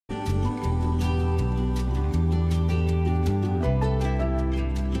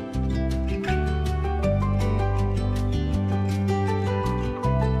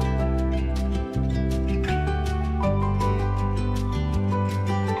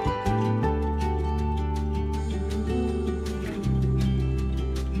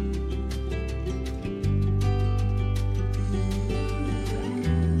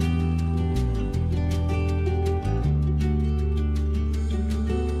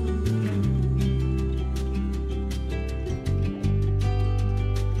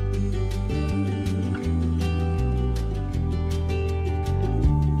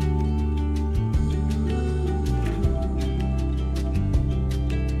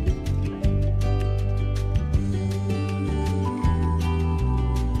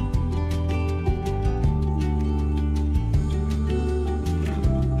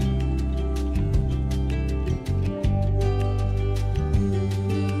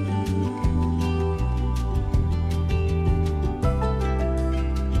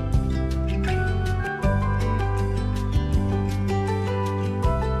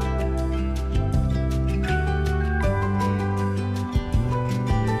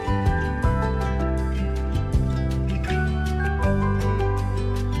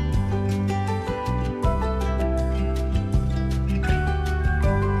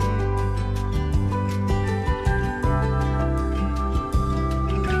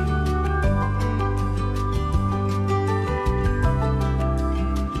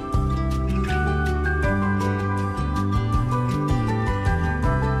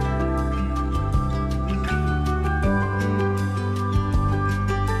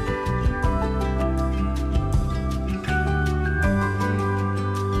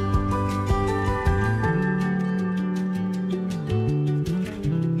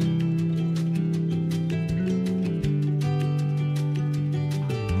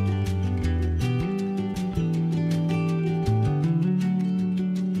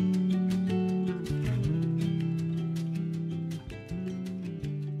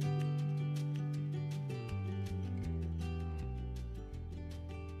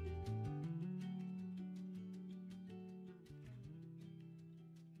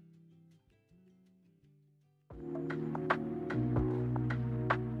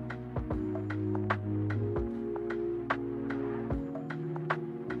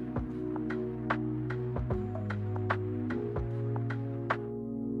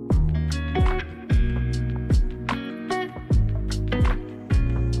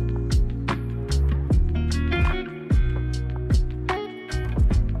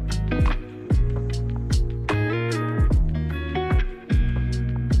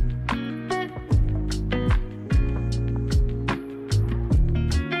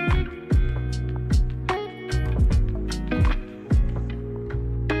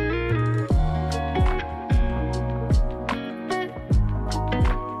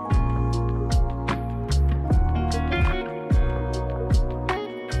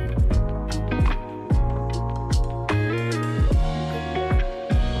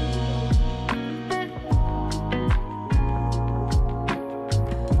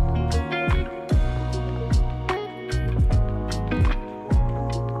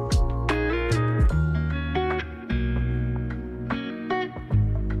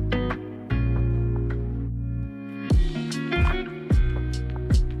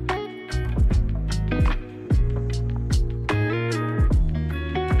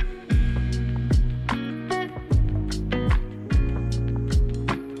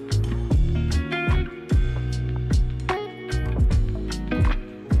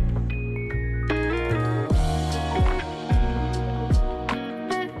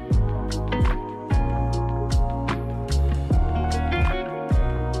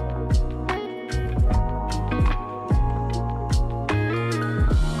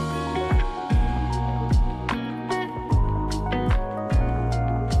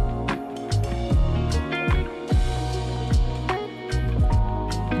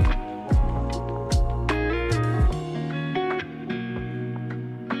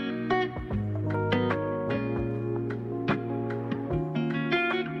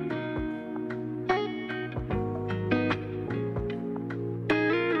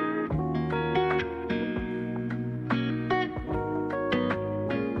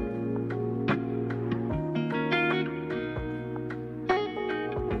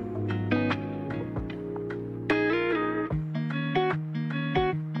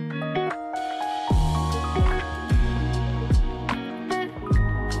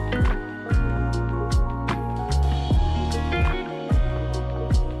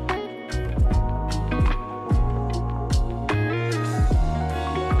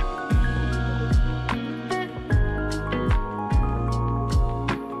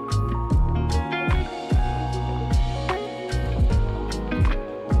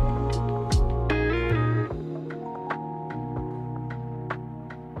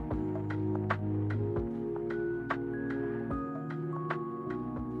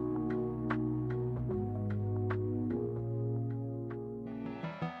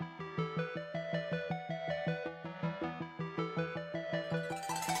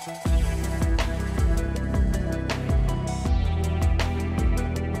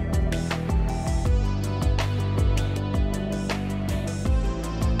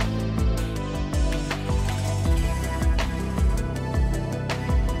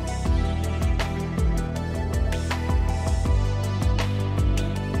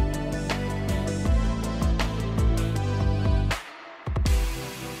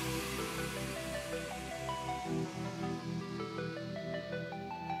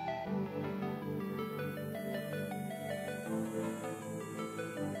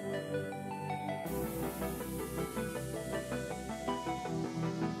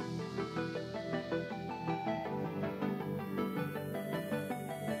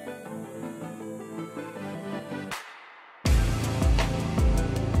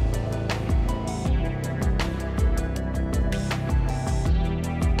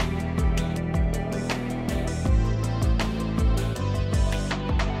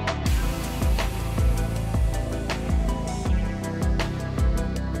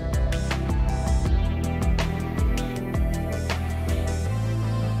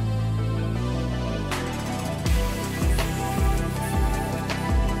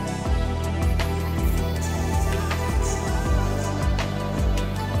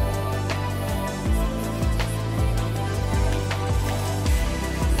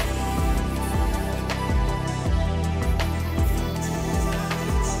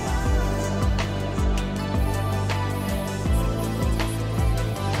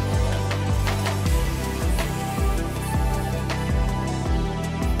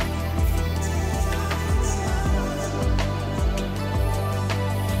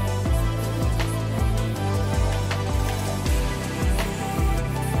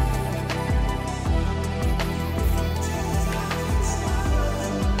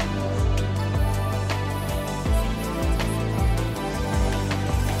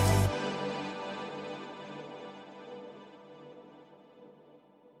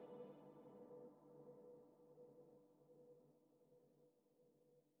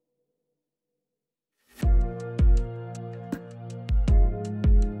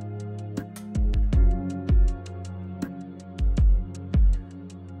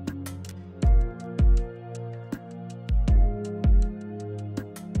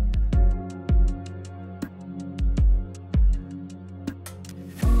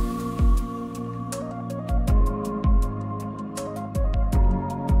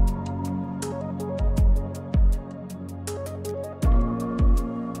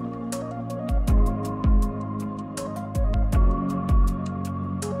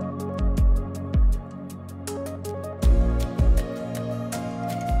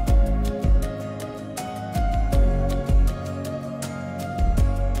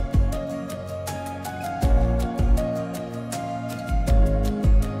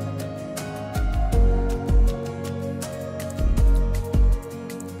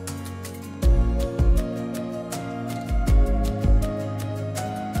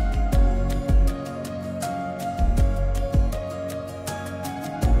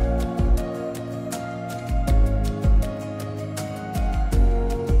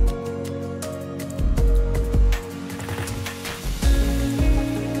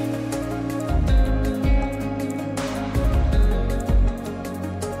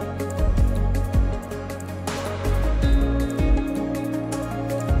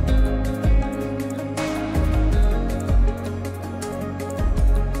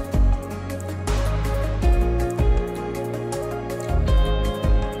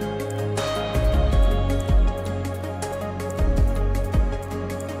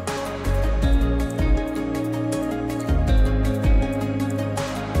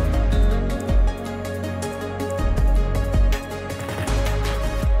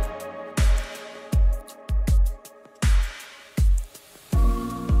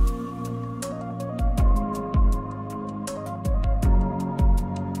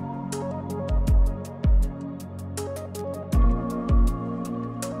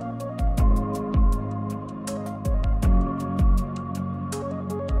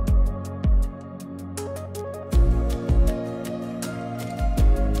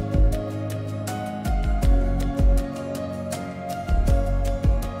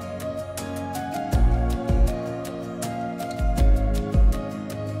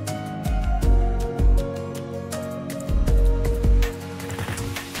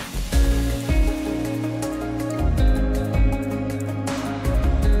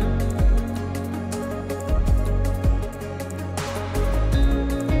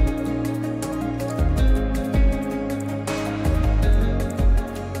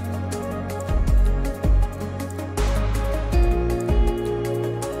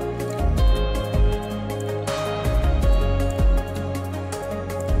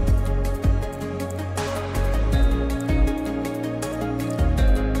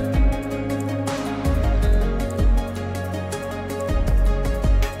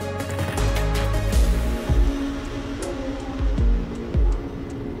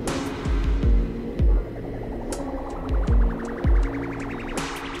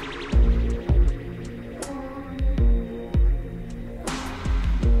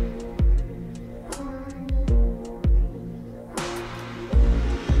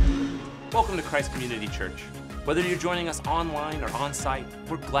to Christ Community Church. Whether you're joining us online or on site,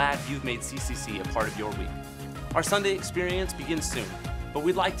 we're glad you've made CCC a part of your week. Our Sunday experience begins soon, but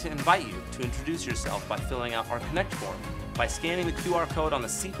we'd like to invite you to introduce yourself by filling out our Connect form, by scanning the QR code on the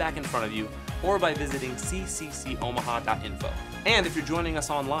seat back in front of you, or by visiting cccomaha.info. And if you're joining us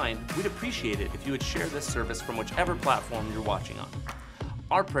online, we'd appreciate it if you would share this service from whichever platform you're watching on.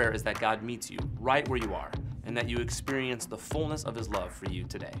 Our prayer is that God meets you right where you are, and that you experience the fullness of His love for you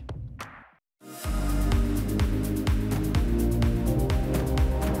today.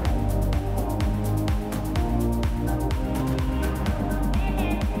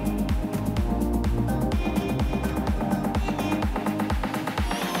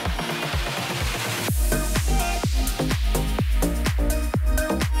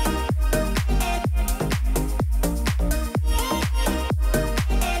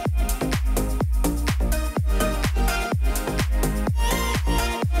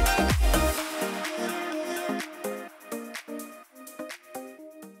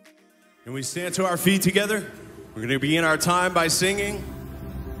 Can we stand to our feet together? We're going to begin our time by singing.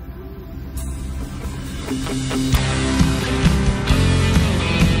 We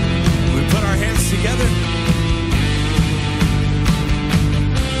put our hands together.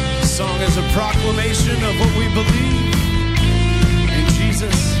 The song is a proclamation of what we believe in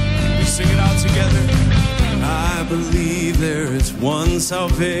Jesus. We sing it out together. I believe there is one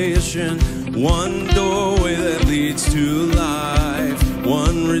salvation, one doorway that leads to life,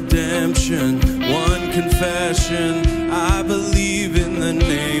 one redemption, one confession. I believe in the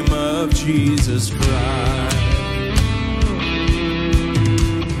name of Jesus Christ.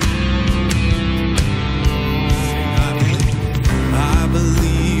 I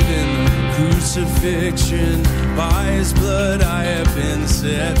believe in the crucifixion. By His blood I have been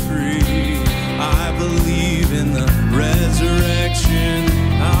set free. I believe in the resurrection.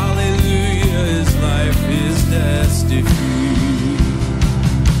 Hallelujah, His life, His death's defeat.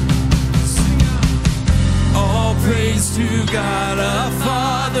 All praise to God our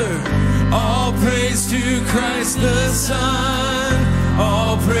Father. All praise to Christ the Son.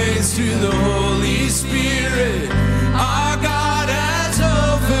 All praise to the Holy Spirit. Our God has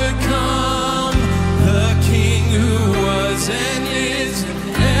overcome. The King who was and is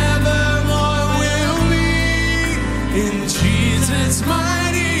and evermore will be. In Jesus'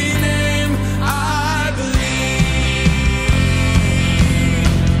 mighty name I believe.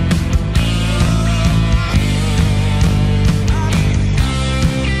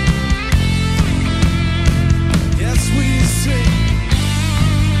 Yes, we sing.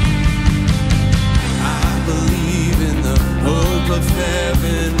 I believe in the hope of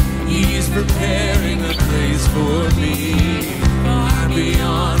heaven. He's preparing a place for me, far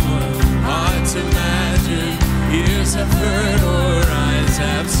beyond what hearts imagine, ears have heard or eyes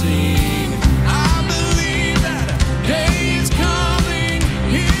have seen. I believe that a day is coming,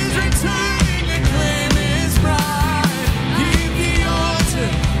 He's returning to claim His bride. Keep the altar,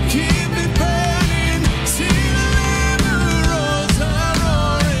 keep it burning, see the river rolls a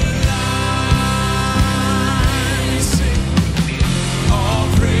roaring line. We sing. All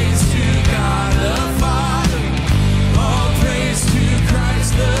praise to God the Father, all praise to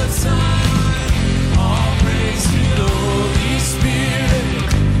Christ the Son, all praise to the Holy Spirit.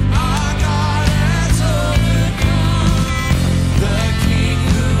 Our God has overcome. The King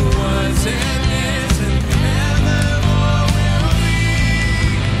who was and is and evermore will be.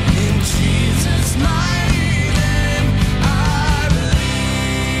 In Jesus' mighty name I believe.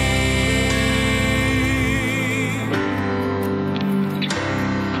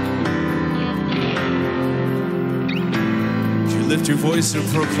 Would you lift your voice and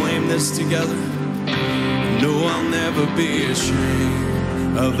proclaim this together? No, I'll never be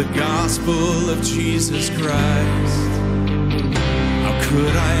ashamed of the gospel of Jesus Christ. How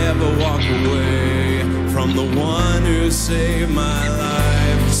could I ever walk away from the one who saved my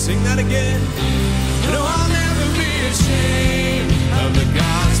life? Sing that again. No, I'll never be ashamed of the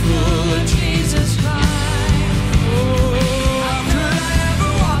gospel of Jesus Christ. Oh, how could I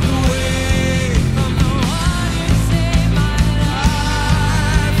ever walk away from the one who saved my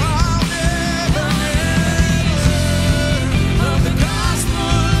life? I'll never of the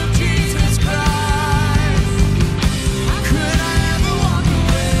gospel of Jesus Christ. How could I ever walk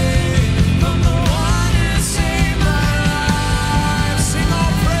away from the one who saved my life? Sing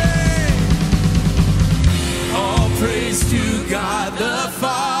all praise to God the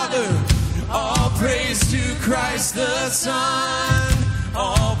Father, all praise to Christ the Son,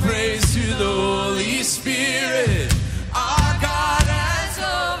 all praise to the Holy Spirit. Our God has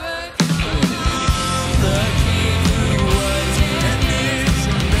overcome. The King who was and is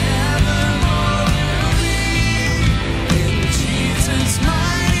and evermore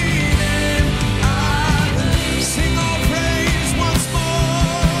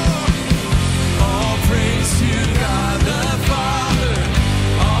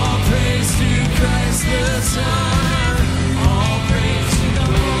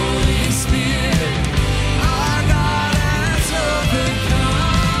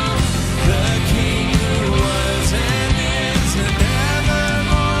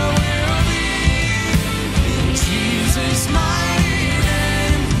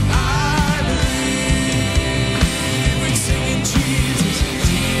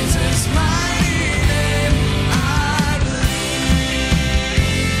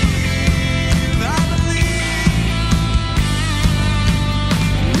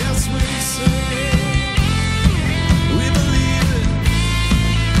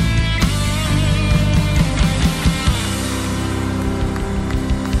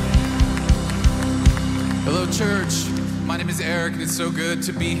church. My name is Eric, and it's so good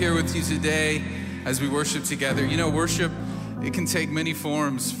to be here with you today as we worship together. You know, worship, it can take many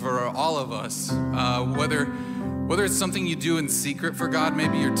forms for all of us. Whether it's something you do in secret for God,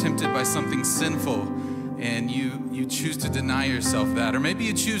 maybe you're tempted by something sinful and you choose to deny yourself that, or maybe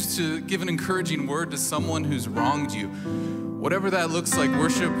you choose to give an encouraging word to someone who's wronged you. Whatever that looks like,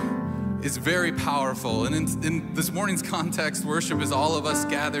 worship is very powerful. And in this morning's context, worship is all of us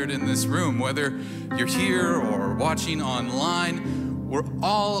gathered in this room. Whether you're here or watching online, we're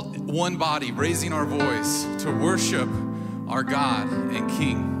all one body raising our voice to worship our God and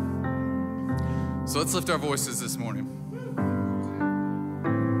King. So let's lift our voices this morning.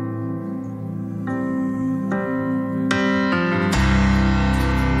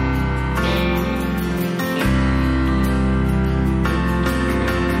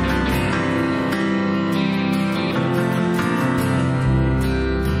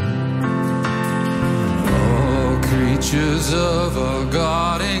 Of our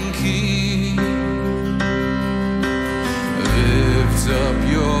God and King, lift up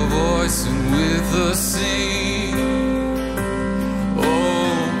your voice and with us sing.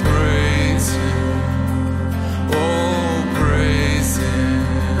 Oh, praise Him, oh, praise Him.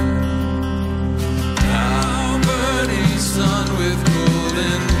 Now burning sun with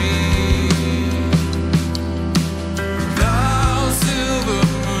golden beam, thou silver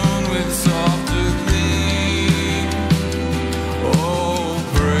moon with softer gleam. Oh,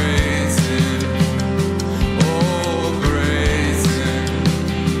 praise Him. Oh, praise Him.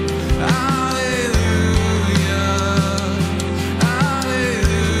 Hallelujah.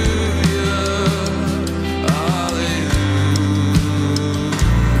 Hallelujah. Hallelujah.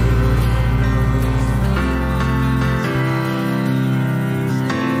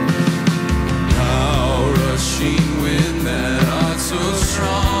 Now rushing wind that art so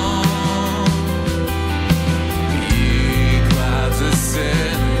strong,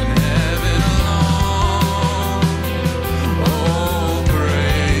 ascend in heaven alone. Oh,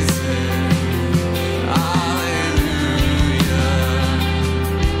 praise Him. Hallelujah.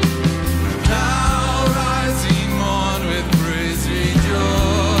 Now rising on with praise rejoice.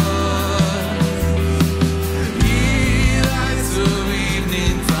 Ye lights of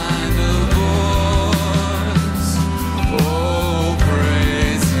evening find a voice. Oh,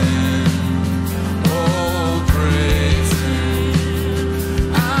 praise Him. Oh, praise Him.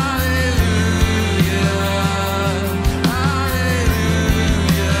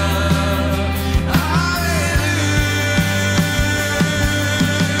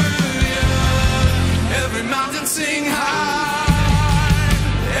 Every mountain sing high,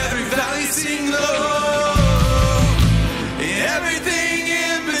 every valley sing low, everything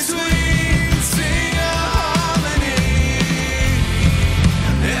in between sing a harmony.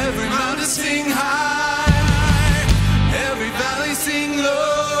 Every mountain sing high, every valley sing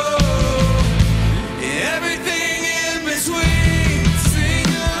low, everything in between sing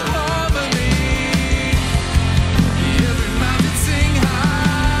a harmony. Every mountain sing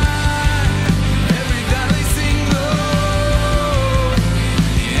high, every valley sing low,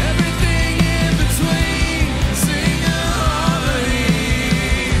 everything in between sing a harmony.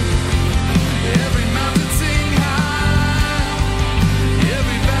 Every mountain sing high,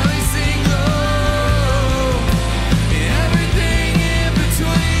 every valley sing low, everything in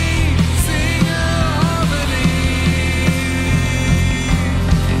between sing a harmony.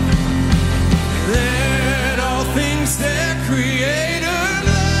 Let all things their Creator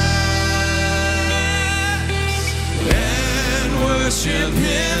bless, and worship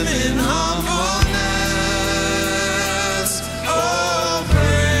Him in humbleness. Oh,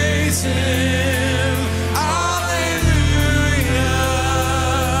 praise Him. Hallelujah.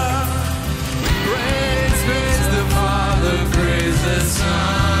 Praise, praise the Father, praise the Son,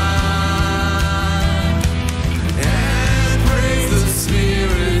 and praise the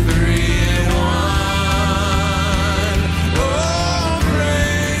Spirit, three in one. Oh,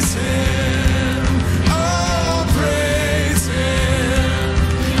 praise Him. Oh, praise Him.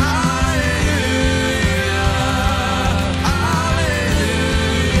 Hallelujah.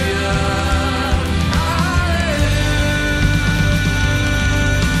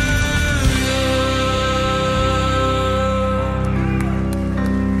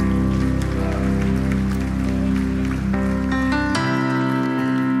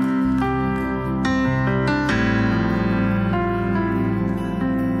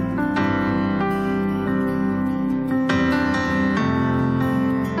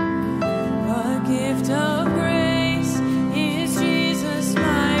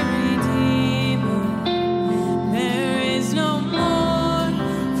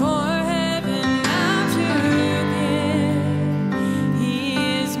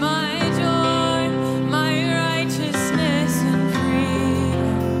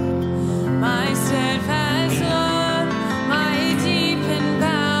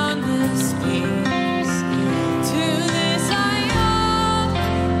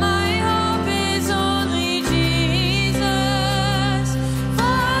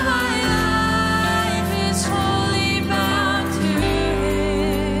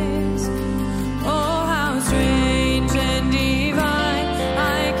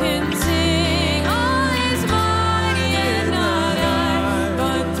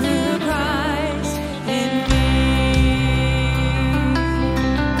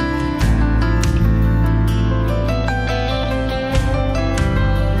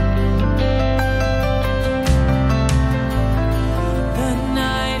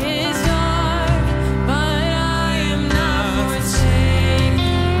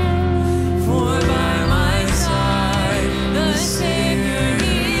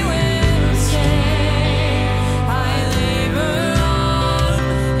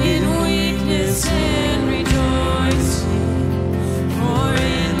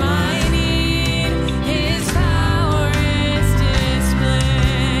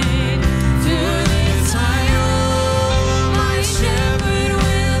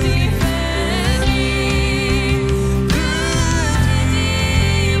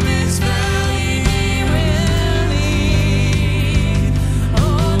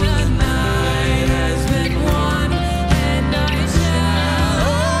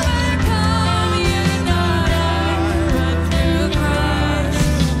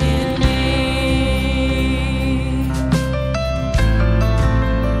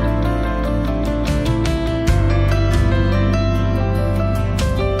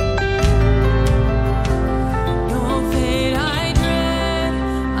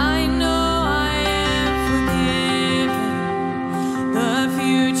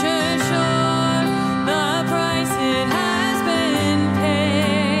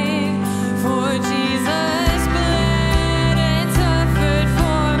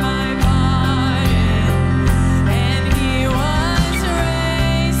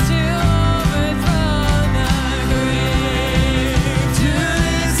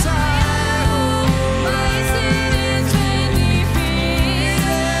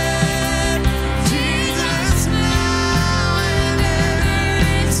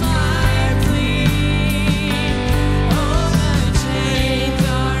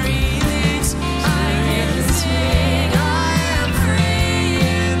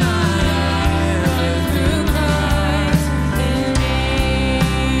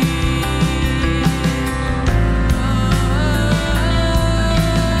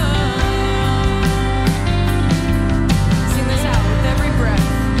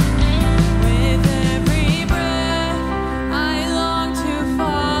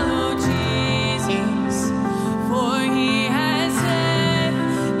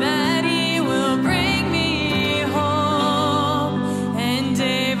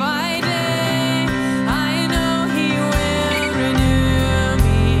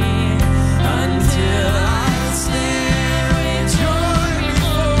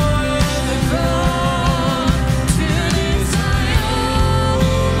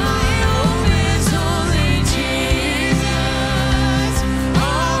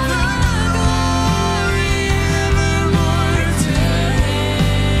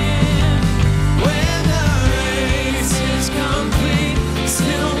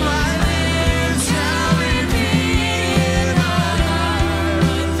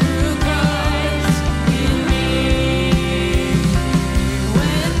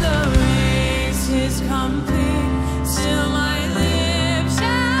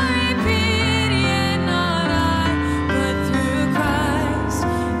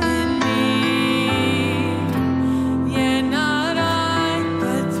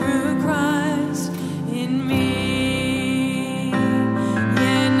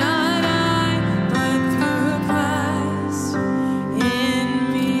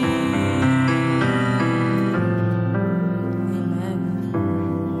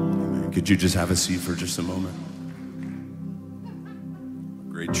 Could you just have a seat for just a moment?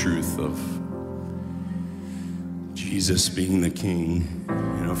 Great truth of Jesus being the King.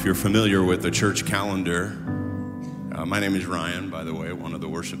 You know, if you're familiar with the church calendar, my name is Ryan, by the way, one of the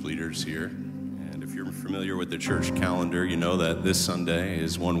worship leaders here. And if you're familiar with the church calendar, you know that this Sunday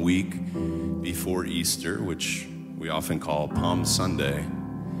is 1 week before Easter, which we often call Palm Sunday.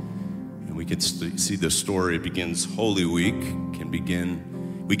 And we can see the story. It begins Holy Week,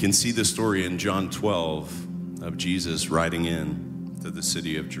 we can see the story in John 12 of Jesus riding in to the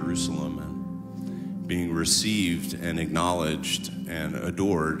city of Jerusalem and being received and acknowledged and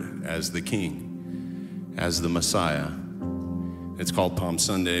adored as the King, as the Messiah. It's called Palm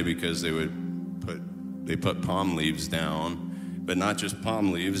Sunday because they put palm leaves down, but not just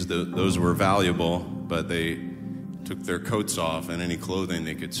palm leaves. Those were valuable, but they took their coats off and any clothing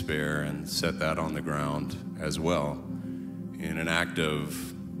they could spare and set that on the ground as well in an act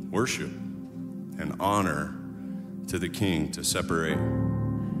of worship and honor to the King, to separate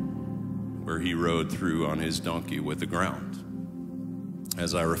where he rode through on his donkey with the ground.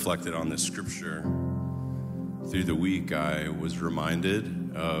 As I reflected on this scripture through the week, I was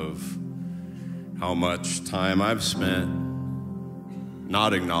reminded of how much time I've spent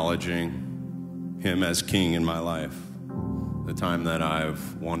not acknowledging him as King in my life. The time that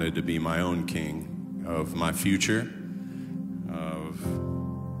I've wanted to be my own king of my future, of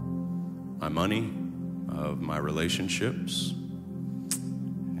my money, of my relationships,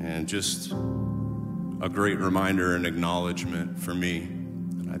 and just a great reminder and acknowledgement for me,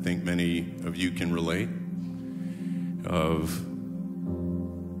 and I think many of you can relate, of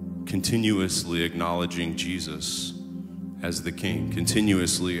continuously acknowledging Jesus as the King,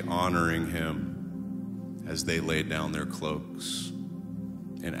 continuously honoring him as they laid down their cloaks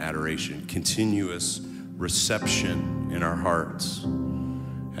in adoration, continuous reception in our hearts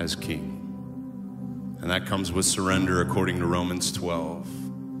as King. And that comes with surrender according to Romans 12,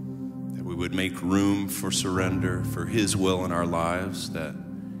 that we would make room for surrender, for his will in our lives, that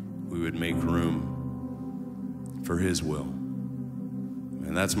we would make room for his will.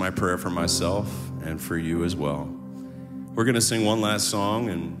 And that's my prayer for myself and for you as well. We're going to sing one last song,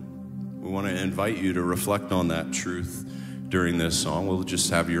 and we want to invite you to reflect on that truth during this song. We'll just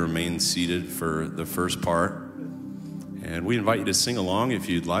have you remain seated for the first part. And we invite you to sing along if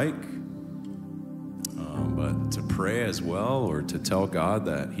you'd like, but to pray as well, or to tell God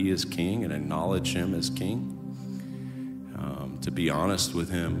that he is King and acknowledge him as King, to be honest with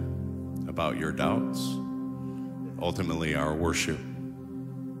him about your doubts. Ultimately, our worship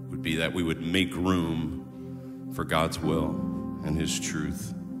would be that we would make room for God's will and his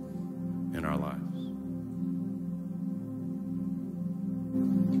truth in our lives.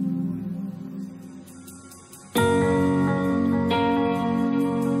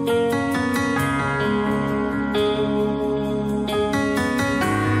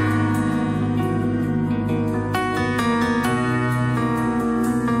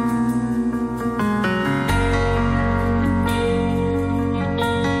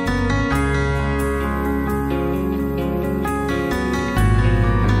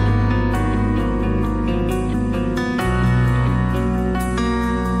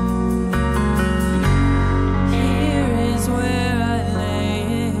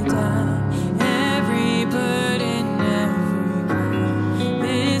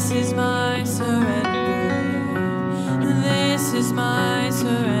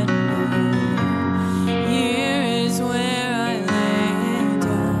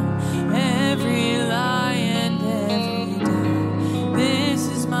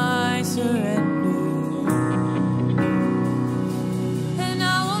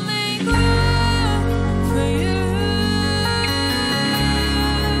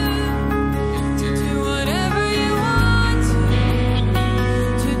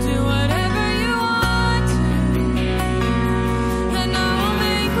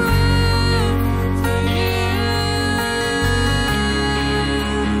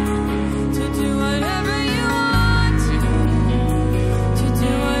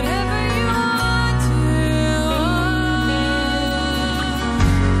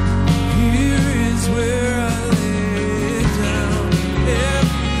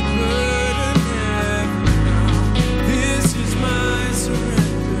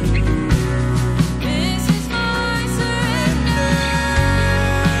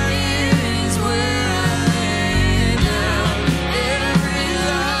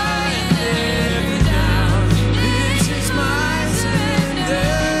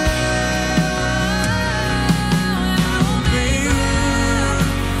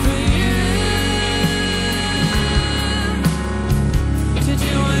 To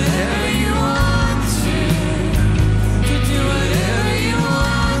do whatever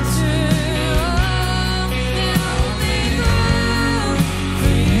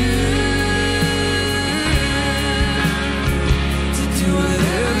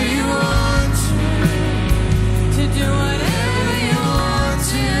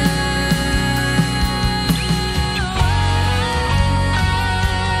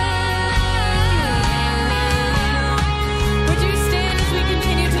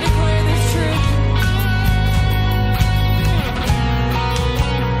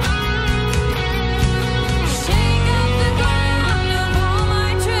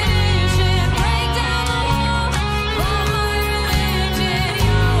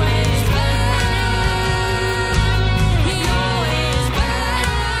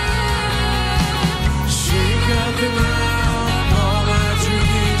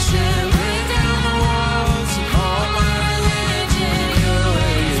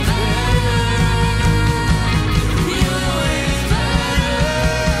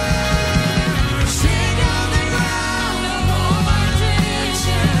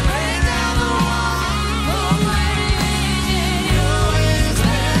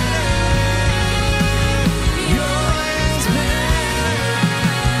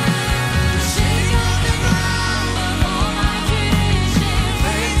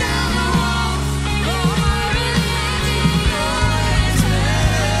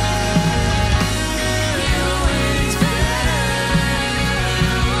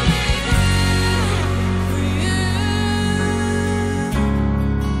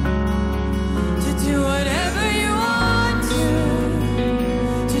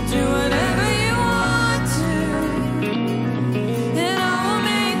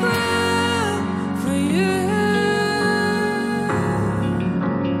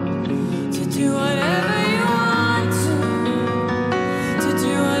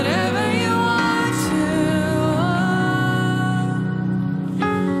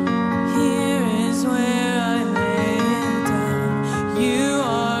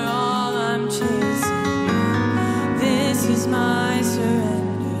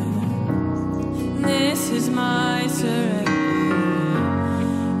is my surrender.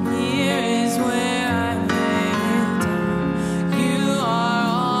 Here is where I lay it down. You are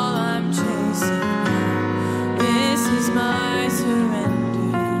all I'm chasing now. This is my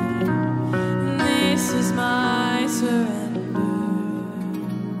surrender. This is my surrender.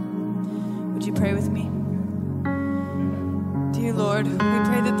 Would you pray with me? Dear Lord, we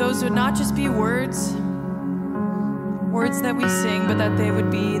pray that those would not just be words that we sing, but that they would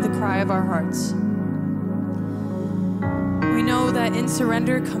be the cry of our hearts. We know that in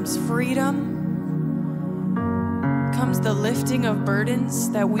surrender comes freedom, comes the lifting of burdens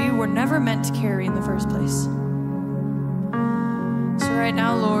that we were never meant to carry in the first place. So right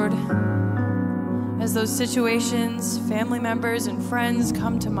now, Lord, as those situations, family members, and friends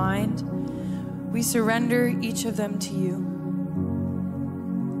come to mind, we surrender each of them to you.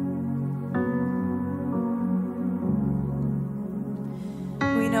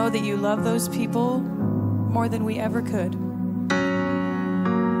 We know that you love those people more than we ever could.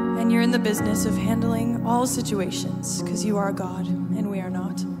 And you're in the business of handling all situations because you are God and we are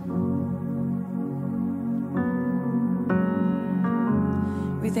not.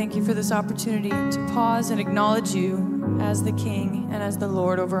 We thank you for this opportunity to pause and acknowledge you as the King and as the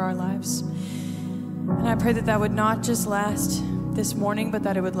Lord over our lives. And I pray that that would not just last this morning, but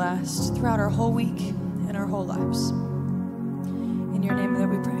that it would last throughout our whole week and our whole lives. In your name that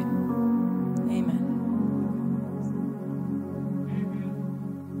we pray. Amen.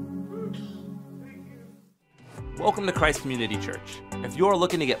 Welcome to Christ Community Church. If you're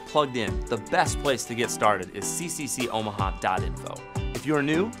looking to get plugged in, the best place to get started is cccomaha.info. If you're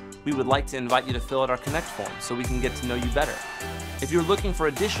new, we would like to invite you to fill out our Connect form so we can get to know you better. If you're looking for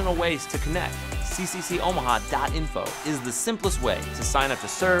additional ways to connect, cccomaha.info is the simplest way to sign up to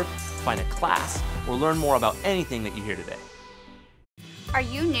serve, find a class, or learn more about anything that you hear today. Are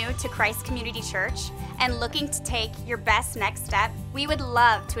you new to Christ Community Church and looking to take your best next step? We would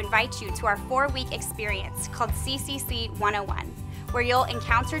love to invite you to our 4-week experience called CCC 101, where you'll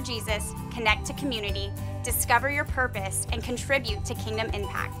encounter Jesus, connect to community, discover your purpose, and contribute to kingdom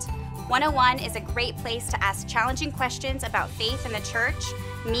impact. 101 is a great place to ask challenging questions about faith in the church,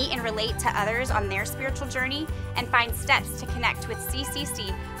 meet and relate to others on their spiritual journey, and find steps to connect with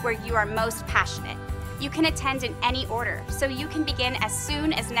CCC where you are most passionate. You can attend in any order, so you can begin as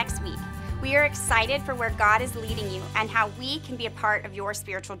soon as next week. We are excited for where God is leading you and how we can be a part of your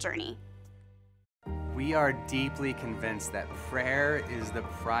spiritual journey. We are deeply convinced that prayer is the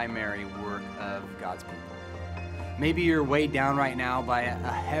primary work of God's people. Maybe you're weighed down right now by a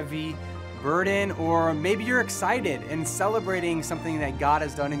heavy burden, or maybe you're excited and celebrating something that God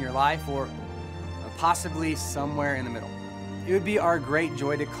has done in your life, or possibly somewhere in the middle. It would be our great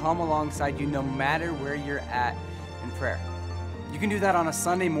joy to come alongside you no matter where you're at in prayer. You can do that on a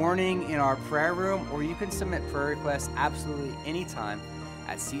Sunday morning in our prayer room, or you can submit prayer requests absolutely anytime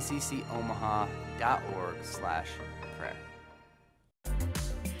at cccomaha.org/prayer.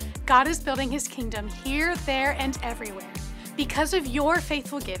 God is building his kingdom here, there, and everywhere. Because of your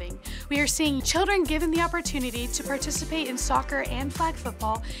faithful giving, we are seeing children given the opportunity to participate in soccer and flag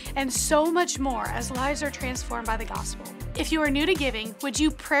football, and so much more as lives are transformed by the gospel. If you are new to giving, would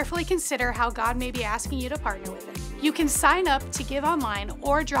you prayerfully consider how God may be asking you to partner with him? You can sign up to give online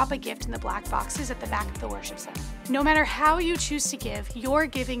or drop a gift in the black boxes at the back of the worship center. No matter how you choose to give, your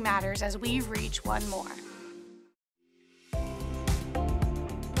giving matters as we reach one more.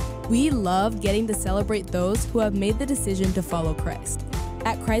 We love getting to celebrate those who have made the decision to follow Christ.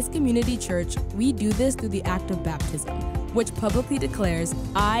 At Christ Community Church, we do this through the act of baptism, which publicly declares,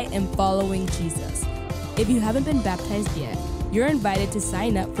 I am following Jesus. If you haven't been baptized yet, you're invited to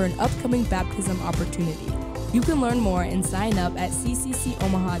sign up for an upcoming baptism opportunity. You can learn more and sign up at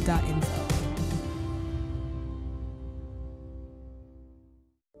cccomaha.info.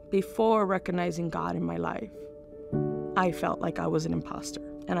 Before recognizing God in my life, I felt like I was an imposter,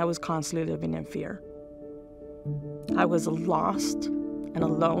 and I was constantly living in fear. I was lost and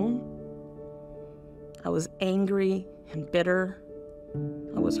alone. I was angry and bitter.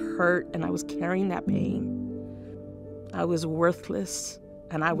 I was hurt, and I was carrying that pain. I was worthless,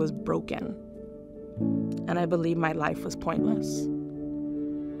 and I was broken. And I believed my life was pointless.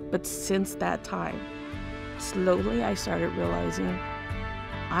 But since that time, slowly I started realizing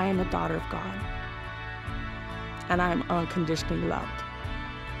I am a daughter of God, and I am unconditionally loved.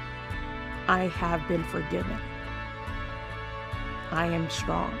 I have been forgiven. I am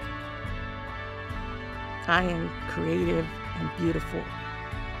strong. I am creative and beautiful.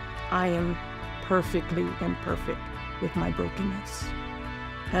 I am perfectly imperfect with my brokenness.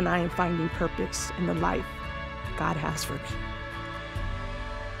 And I am finding purpose in the life God has for me.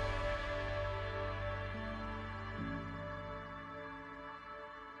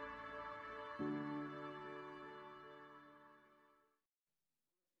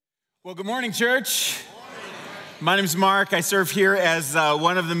 Well, good morning, church. My name's Mark. I serve here as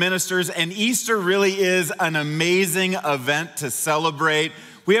one of the ministers, and Easter really is an amazing event to celebrate.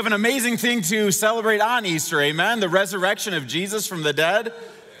 We have an amazing thing to celebrate on Easter, amen? The resurrection of Jesus from the dead.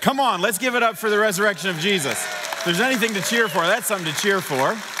 Come on, let's give it up for the resurrection of Jesus. If there's anything to cheer for, that's something to cheer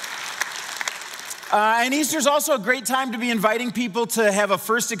for. And Easter's also a great time to be inviting people to have a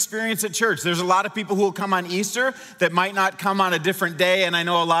first experience at church. There's a lot of people who will come on Easter that might not come on a different day, and I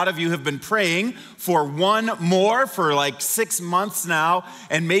know a lot of you have been praying for one more for like 6 months now,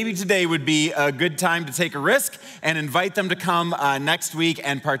 and maybe today would be a good time to take a risk and invite them to come next week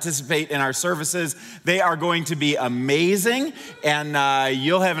and participate in our services. They are going to be amazing, and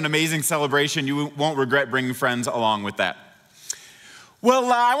you'll have an amazing celebration. You won't regret bringing friends along with that.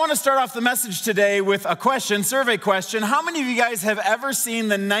 Well, I want to start off the message today with a question, survey question. How many of you guys have ever seen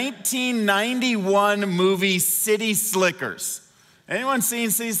the 1991 movie City Slickers? Anyone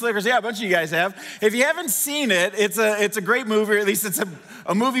seen City Slickers? Yeah, a bunch of you guys have. If you haven't seen it, it's a great movie, or at least it's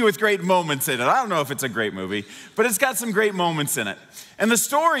a movie with great moments in it. I don't know if it's a great movie, but it's got some great moments in it. And the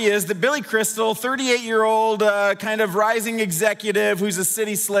story is that Billy Crystal, 38-year-old kind of rising executive who's a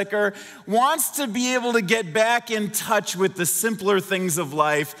city slicker, wants to be able to get back in touch with the simpler things of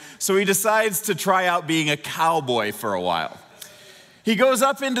life, so he decides to try out being a cowboy for a while. He goes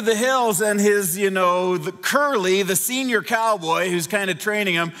up into the hills, and his, the Curly, the senior cowboy who's kind of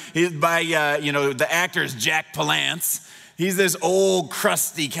training him by, the actor's Jack Palance. He's this old,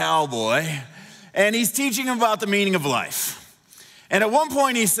 crusty cowboy, and he's teaching him about the meaning of life. And at one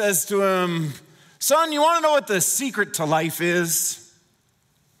point he says to him, "Son, you want to know what the secret to life is?"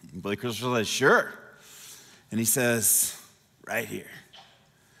 And Billy Crystal says, "Sure." And he says, "Right here."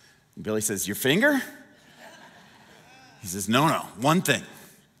 And Billy says, "Your finger?" He says, No, one thing.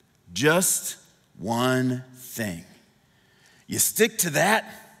 Just one thing. You stick to that,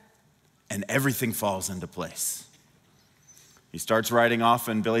 and everything falls into place. He starts riding off,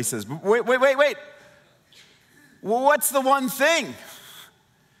 and Billy says, Wait. Well, what's the one thing?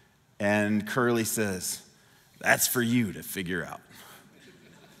 And Curly says, "That's for you to figure out."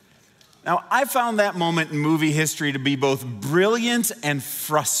 Now, I found that moment in movie history to be both brilliant and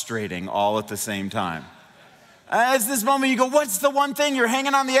frustrating all at the same time. As this moment you go, what's the one thing? You're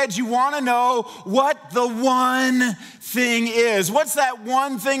hanging on the edge. You want to know what the one thing is. What's that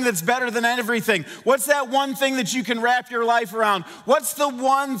one thing that's better than everything? What's that one thing that you can wrap your life around? What's the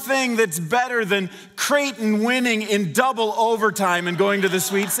one thing that's better than Creighton winning in double overtime and going to the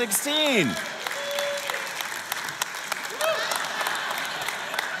Sweet 16?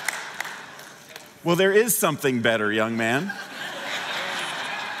 Well, there is something better, young man.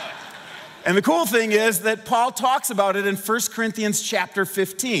 And the cool thing is that Paul talks about it in 1 Corinthians chapter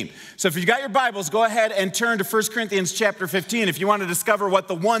 15. So if you've got your Bibles, go ahead and turn to 1 Corinthians chapter 15 if you want to discover what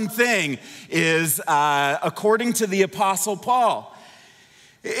the one thing is according to the Apostle Paul.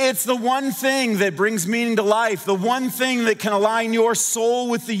 It's the one thing that brings meaning to life, the one thing that can align your soul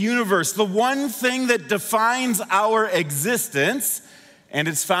with the universe, the one thing that defines our existence, and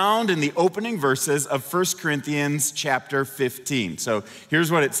it's found in the opening verses of 1 Corinthians chapter 15. So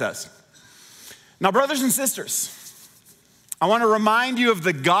here's what it says. Now, brothers and sisters, I want to remind you of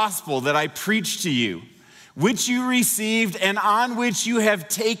the gospel that I preached to you, which you received and on which you have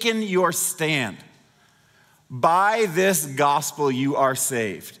taken your stand. By this gospel you are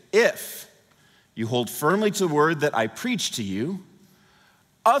saved, if you hold firmly to the word that I preached to you.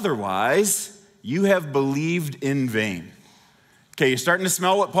 Otherwise, you have believed in vain. Okay, you're starting to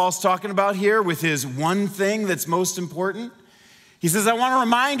smell what Paul's talking about here with his one thing that's most important. He says, I want to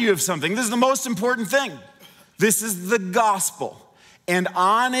remind you of something. This is the most important thing. This is the gospel. And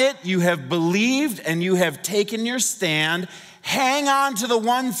on it you have believed and you have taken your stand. Hang on to the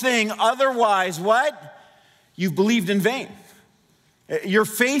one thing. Otherwise, what? You've believed in vain. Your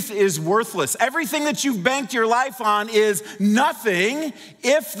faith is worthless. Everything that you've banked your life on is nothing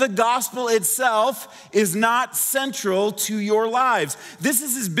if the gospel itself is not central to your lives. This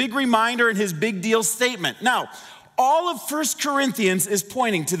is his big reminder and his big deal statement. Now, all of 1 Corinthians is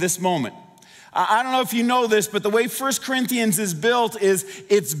pointing to this moment. I don't know if you know this, but the way 1 Corinthians is built is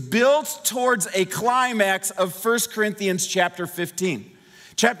it's built towards a climax of 1 Corinthians chapter 15.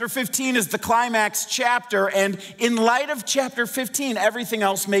 Chapter 15 is the climax chapter, and in light of chapter 15, everything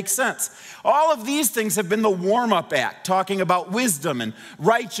else makes sense. All of these things have been the warm-up act, talking about wisdom and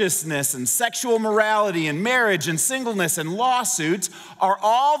righteousness and sexual morality and marriage and singleness and lawsuits are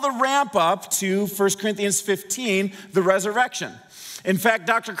all the ramp up to 1 Corinthians 15, the resurrection. In fact,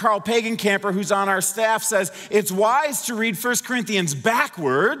 Dr. Carl Pagencamper, who's on our staff, says it's wise to read 1 Corinthians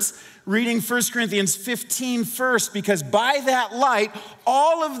backwards, reading 1 Corinthians 15 first, because by that light,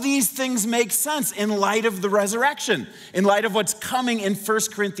 all of these things make sense in light of the resurrection, in light of what's coming in 1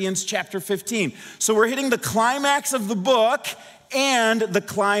 Corinthians chapter 15. So we're hitting the climax of the book and the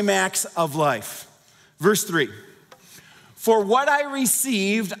climax of life. Verse 3. For what I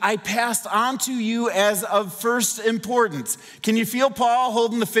received, I passed on to you as of first importance. Can you feel Paul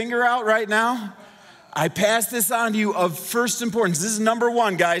holding the finger out right now? I passed this on to you of first importance. This is number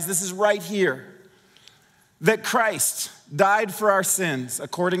one, guys. This is right here. That Christ died for our sins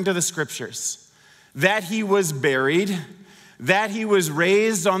according to the scriptures. That he was buried. That he was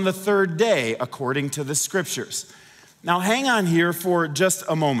raised on the third day according to the scriptures. Now hang on here for just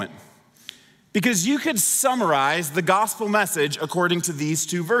a moment. Because you could summarize the gospel message according to these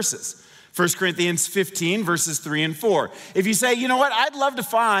two verses. 1 Corinthians 15, verses 3 and 4. If you say, you know what, I'd love to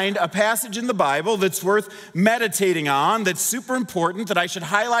find a passage in the Bible that's worth meditating on, that's super important, that I should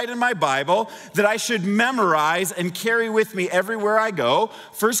highlight in my Bible, that I should memorize and carry with me everywhere I go,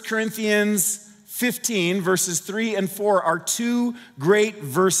 1 Corinthians 15, verses 3 and 4 are two great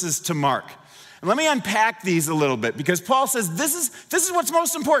verses to mark. And let me unpack these a little bit, because Paul says this is what's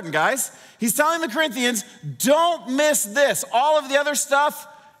most important, guys. He's telling the Corinthians, don't miss this. All of the other stuff,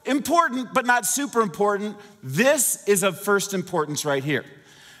 important, but not super important. This is of first importance right here.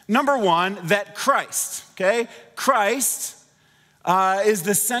 Number one, that Christ, okay? Christ is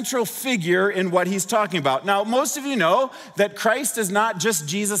the central figure in what he's talking about. Now, most of you know that Christ is not just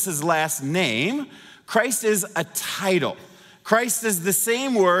Jesus' last name. Christ is a title. Christ is the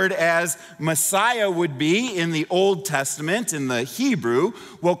same word as Messiah would be in the Old Testament, in the Hebrew.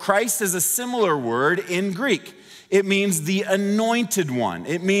 Well, Christ is a similar word in Greek. It means the anointed one.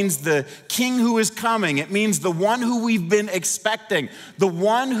 It means the king who is coming. It means the one who we've been expecting, the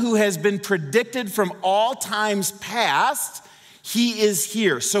one who has been predicted from all times past. He is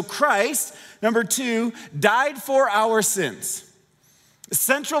here. So Christ, number two, died for our sins.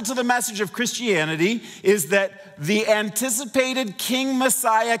 Central to the message of Christianity is that the anticipated King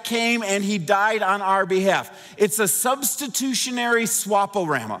Messiah came and he died on our behalf. It's a substitutionary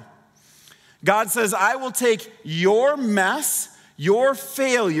swap-o-rama. God says, I will take your mess, your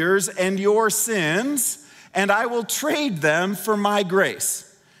failures, and your sins, and I will trade them for my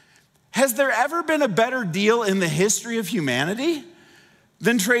grace. Has there ever been a better deal in the history of humanity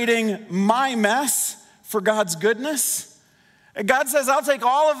than trading my mess for God's goodness? God says, I'll take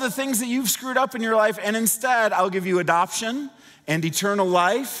all of the things that you've screwed up in your life, and instead I'll give you adoption and eternal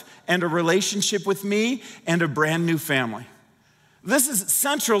life and a relationship with me and a brand new family. This is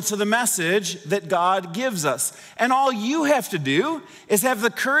central to the message that God gives us. And all you have to do is have the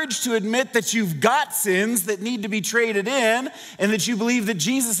courage to admit that you've got sins that need to be traded in, and that you believe that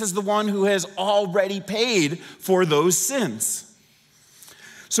Jesus is the one who has already paid for those sins.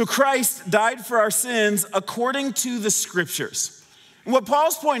 So Christ died for our sins according to the scriptures. And what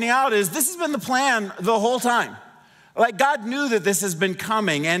Paul's pointing out is this has been the plan the whole time. Like, God knew that this has been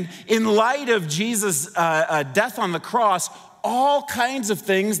coming. And in light of Jesus' death on the cross, all kinds of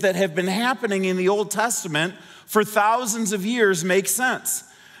things that have been happening in the Old Testament for thousands of years make sense.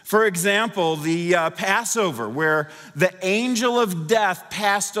 For example, the Passover, where the angel of death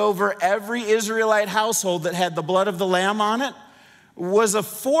passed over every Israelite household that had the blood of the lamb on it, was a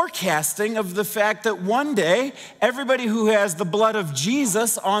forecasting of the fact that one day, everybody who has the blood of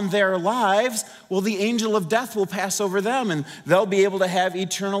Jesus on their lives, well, the angel of death will pass over them and they'll be able to have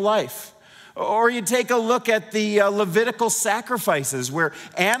eternal life. Or you take a look at the Levitical sacrifices where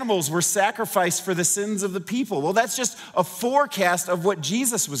animals were sacrificed for the sins of the people. Well, that's just a forecast of what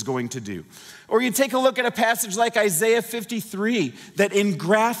Jesus was going to do. Or you take a look at a passage like Isaiah 53 that in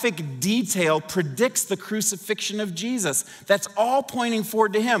graphic detail predicts the crucifixion of Jesus. That's all pointing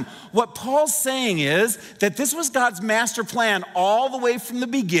forward to him. What Paul's saying is that this was God's master plan all the way from the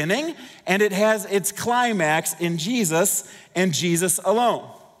beginning, and it has its climax in Jesus and Jesus alone.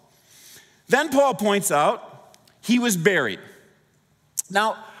 Then Paul points out he was buried.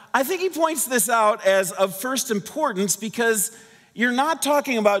 Now, I think he points this out as of first importance because you're not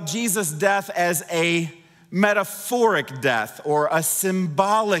talking about Jesus' death as a metaphoric death or a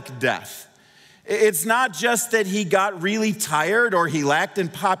symbolic death. It's not just that he got really tired or he lacked in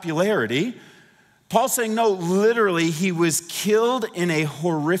popularity. Paul's saying, no, literally, he was killed in a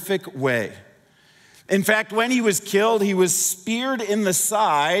horrific way. In fact, when he was killed, he was speared in the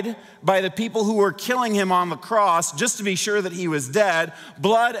side by the people who were killing him on the cross just to be sure that he was dead.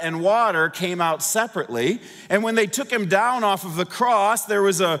 Blood and water came out separately. And when they took him down off of the cross, there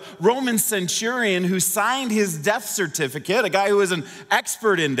was a Roman centurion who signed his death certificate, a guy who was an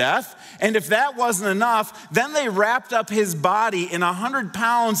expert in death. And if that wasn't enough, then they wrapped up his body in 100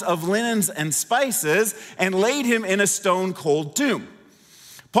 pounds of linens and spices and laid him in a stone-cold tomb.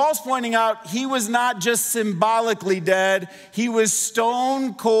 Paul's pointing out he was not just symbolically dead, he was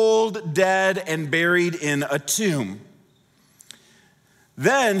stone cold dead and buried in a tomb.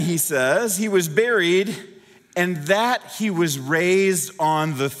 Then, he says, he was buried and that he was raised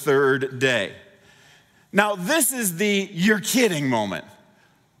on the third day. Now, this is the you're kidding moment.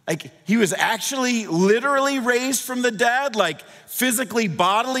 Like, he was actually literally raised from the dead, like physically,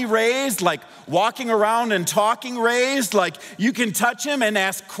 bodily raised, like walking around and talking raised, like you can touch him and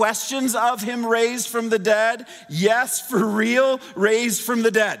ask questions of him raised from the dead. Yes, for real, raised from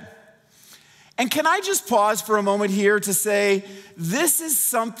the dead. And can I just pause for a moment here to say, this is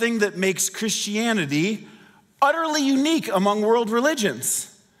something that makes Christianity utterly unique among world religions.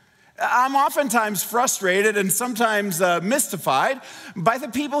 I'm oftentimes frustrated and sometimes mystified by the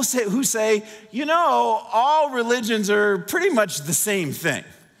people who say, you know, all religions are pretty much the same thing.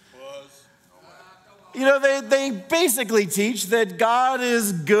 You know, they basically teach that God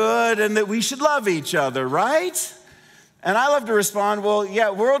is good and that we should love each other, right? And I love to respond, well, yeah,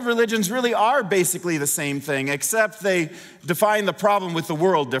 world religions really are basically the same thing, except they define the problem with the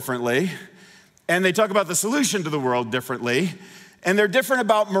world differently, and they talk about the solution to the world differently. And they're different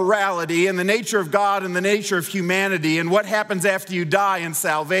about morality and the nature of God and the nature of humanity and what happens after you die in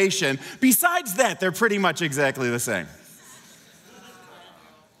salvation. Besides that, they're pretty much exactly the same.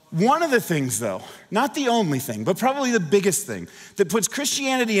 One of the things, though, not the only thing, but probably the biggest thing that puts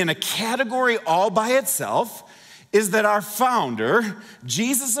Christianity in a category all by itself is that our founder,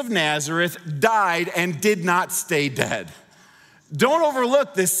 Jesus of Nazareth, died and did not stay dead. Don't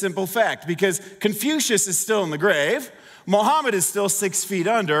overlook this simple fact, because Confucius is still in the grave. Muhammad is still 6 feet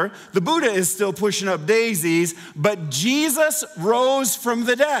under. The Buddha is still pushing up daisies, but Jesus rose from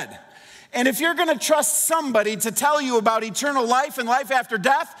the dead. And if you're going to trust somebody to tell you about eternal life and life after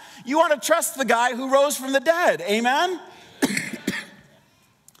death, you want to trust the guy who rose from the dead. Amen?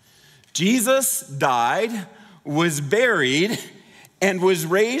 Jesus died, was buried, and was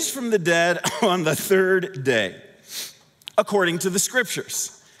raised from the dead on the third day, according to the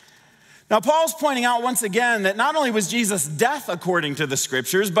scriptures. Now, Paul's pointing out once again that not only was Jesus' death according to the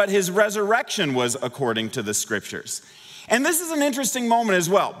scriptures, but his resurrection was according to the scriptures. And this is an interesting moment as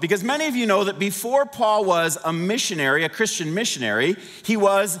well, because many of you know that before Paul was a missionary, a Christian missionary, he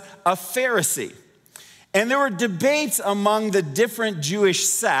was a Pharisee. And there were debates among the different Jewish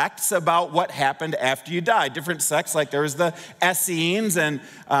sects about what happened after you died. Different sects, like there was the Essenes, and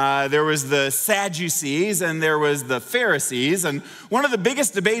there was the Sadducees, and there was the Pharisees. And one of the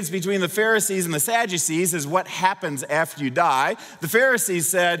biggest debates between the Pharisees and the Sadducees is what happens after you die. The Pharisees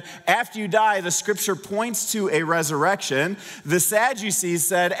said, after you die, the scripture points to a resurrection. The Sadducees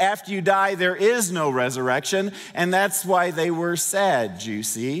said, after you die, there is no resurrection. And that's why they were sad, you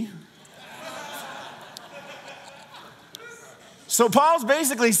see. So Paul's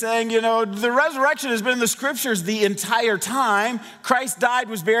basically saying, you know, the resurrection has been in the scriptures the entire time. Christ died,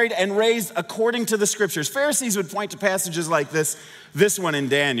 was buried, and raised according to the scriptures. Pharisees would point to passages like this one in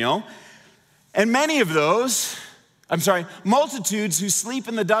Daniel. And many of those, multitudes who sleep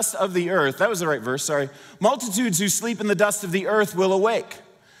in the dust of the earth, that was the right verse, sorry. Multitudes who sleep in the dust of the earth will awake,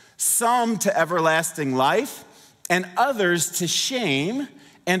 some to everlasting life, and others to shame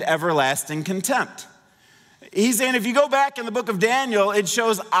and everlasting contempt. He's saying if you go back in the book of Daniel, it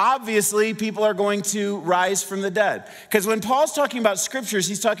shows obviously people are going to rise from the dead. Because when Paul's talking about scriptures,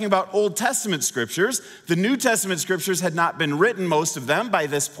 he's talking about Old Testament scriptures. The New Testament scriptures had not been written, most of them, by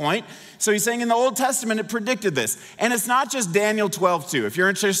this point. So he's saying in the Old Testament, it predicted this. And it's not just Daniel 12:2. If you're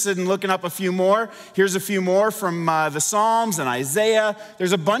interested in looking up a few more, here's a few more from the Psalms and Isaiah.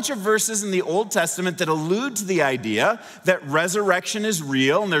 There's a bunch of verses in the Old Testament that allude to the idea that resurrection is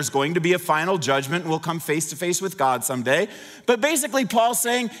real and there's going to be a final judgment and we'll come face to face with God someday. But basically, Paul's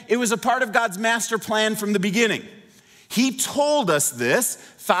saying it was a part of God's master plan from the beginning. He told us this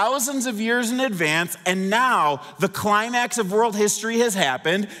thousands of years in advance, and now the climax of world history has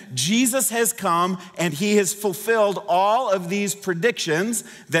happened. Jesus has come, and he has fulfilled all of these predictions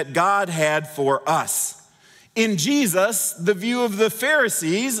that God had for us. In Jesus, the view of the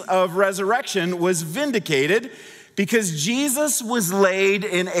Pharisees of resurrection was vindicated because Jesus was laid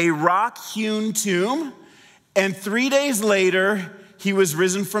in a rock-hewn tomb, and 3 days later, he was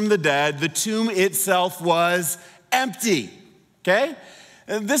risen from the dead, the tomb itself was empty, okay?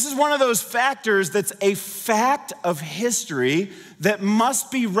 This is one of those factors that's a fact of history that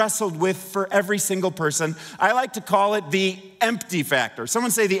must be wrestled with for every single person. I like to call it the empty factor.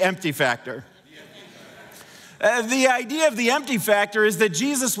 Someone say the empty factor. The idea of the empty factor is that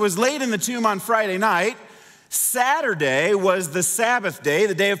Jesus was laid in the tomb on Friday night. Saturday was the Sabbath day,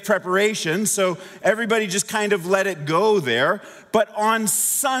 the day of preparation, so everybody just kind of let it go there. But on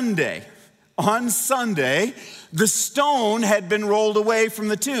Sunday, the stone had been rolled away from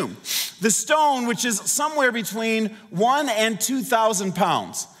the tomb. The stone, which is somewhere between 1 and 2,000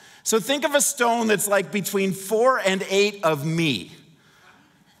 pounds. So think of a stone that's like between 4 and 8 of me.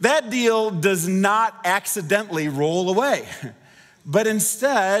 That deal does not accidentally roll away, but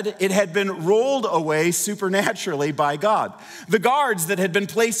instead it had been rolled away supernaturally by God. The guards that had been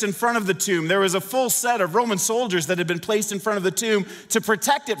placed in front of the tomb, there was a full set of Roman soldiers that had been placed in front of the tomb to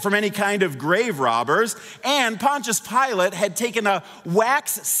protect it from any kind of grave robbers, and Pontius Pilate had taken a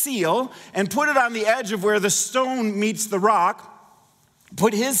wax seal and put it on the edge of where the stone meets the rock,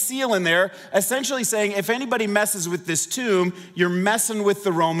 put his seal in there, essentially saying, if anybody messes with this tomb, you're messing with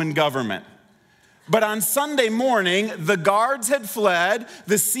the Roman government. But on Sunday morning, the guards had fled,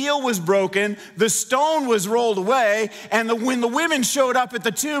 the seal was broken, the stone was rolled away, and when the women showed up at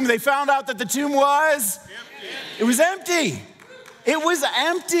the tomb, they found out that the tomb was empty. It was empty. It was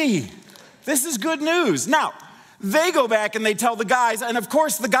empty. This is good news. Now, they go back and they tell the guys, and of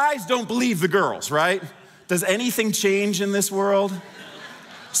course the guys don't believe the girls, right? Does anything change in this world?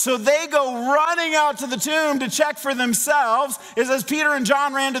 So they go running out to the tomb to check for themselves. It says Peter and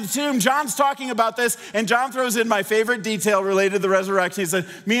John ran to the tomb. John's talking about this, and John throws in my favorite detail related to the resurrection. He said,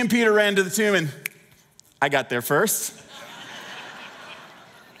 me and Peter ran to the tomb, and I got there first.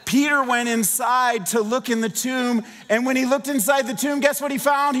 Peter went inside to look in the tomb, and when he looked inside the tomb, guess what he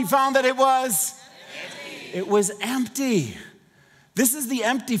found? He found that it was empty. It was empty. This is the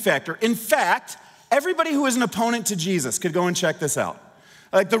empty factor. In fact, everybody who was an opponent to Jesus could go and check this out.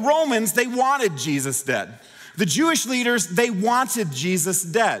 Like the Romans, they wanted Jesus dead. The Jewish leaders, they wanted Jesus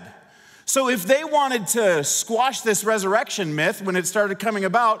dead. So if they wanted to squash this resurrection myth when it started coming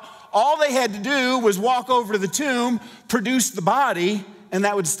about, all they had to do was walk over to the tomb, produce the body, and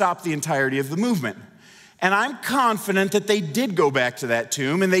that would stop the entirety of the movement. And I'm confident that they did go back to that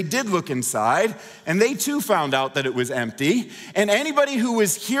tomb and they did look inside and they too found out that it was empty. And anybody who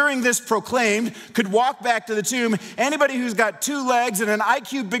was hearing this proclaimed could walk back to the tomb. Anybody who's got 2 legs and an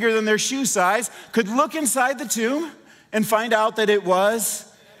IQ bigger than their shoe size could look inside the tomb and find out that it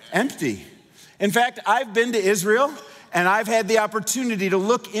was empty. In fact, I've been to Israel and I've had the opportunity to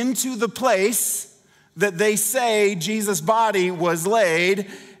look into the place that they say Jesus' body was laid.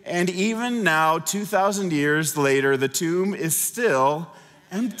 And even now, 2,000 years later, the tomb is still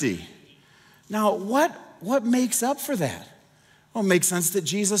empty. Now, what makes up for that? Well, it makes sense that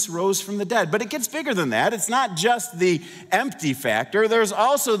Jesus rose from the dead. But it gets bigger than that. It's not just the empty factor. There's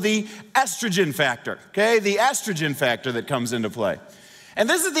also the estrogen factor, okay? The estrogen factor that comes into play. And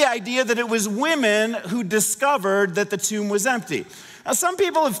this is the idea that it was women who discovered that the tomb was empty. Now, some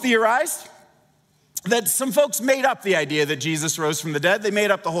people have theorized that some folks made up the idea that Jesus rose from the dead. They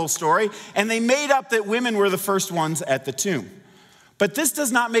made up the whole story, and they made up that women were the first ones at the tomb. But this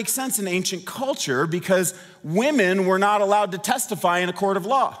does not make sense in ancient culture because women were not allowed to testify in a court of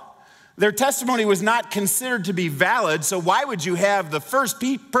law. Their testimony was not considered to be valid, so why would you have the first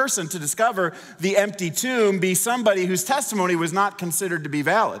person to discover the empty tomb be somebody whose testimony was not considered to be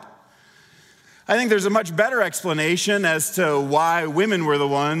valid? I think there's a much better explanation as to why women were the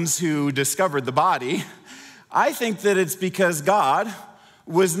ones who discovered the body. I think that it's because God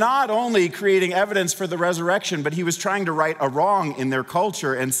was not only creating evidence for the resurrection, but he was trying to right a wrong in their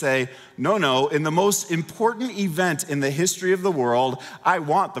culture and say, no, in the most important event in the history of the world, I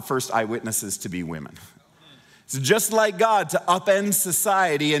want the first eyewitnesses to be women. It's just like God to upend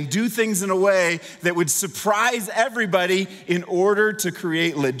society and do things in a way that would surprise everybody in order to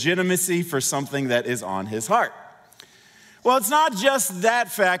create legitimacy for something that is on his heart. Well, it's not just that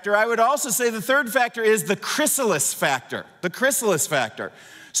factor. I would also say the third factor is the chrysalis factor. The chrysalis factor.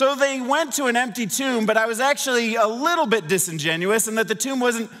 So they went to an empty tomb, but I was actually a little bit disingenuous in that the tomb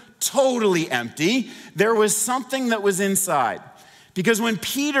wasn't totally empty. There was something that was inside. Because when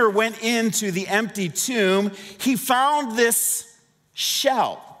Peter went into the empty tomb, he found this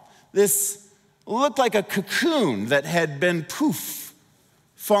shell. This looked like a cocoon that had been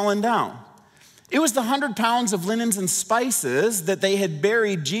fallen down. It was the 100 pounds of linens and spices that they had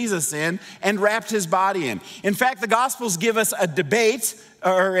buried Jesus in and wrapped his body in. In fact, the Gospels give us a debate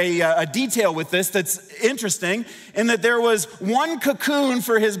or a detail with this that's interesting, in that there was one cocoon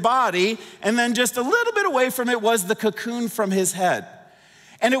for his body, and then just a little bit away from it was the cocoon from his head.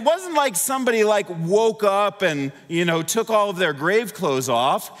 And it wasn't like somebody woke up and, took all of their grave clothes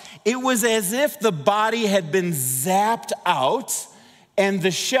off. It was as if the body had been zapped out and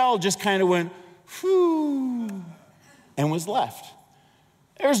the shell just kind of went, whew, and was left.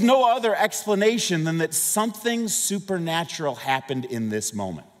 There's no other explanation than that something supernatural happened in this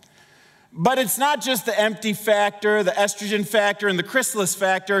moment. But it's not just the empty factor, the estrogen factor, and the chrysalis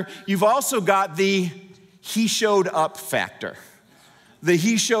factor. You've also got the he showed up factor. The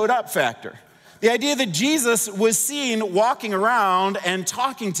he showed up factor. The idea that Jesus was seen walking around and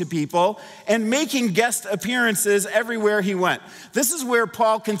talking to people and making guest appearances everywhere he went. This is where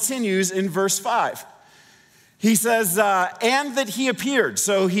Paul continues in verse 5. He says, and that he appeared.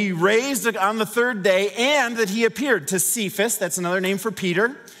 So he raised on the third day, and that he appeared to Cephas, that's another name for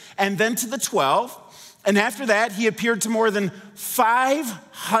Peter, and then to the 12. And after that, he appeared to more than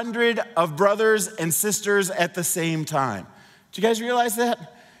 500 of brothers and sisters at the same time. Do you guys realize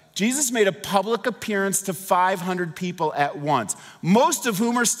that? Jesus made a public appearance to 500 people at once, most of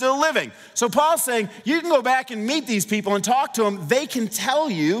whom are still living. So Paul's saying, you can go back and meet these people and talk to them. They can tell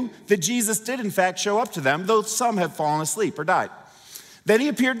you that Jesus did in fact show up to them, though some have fallen asleep or died. Then he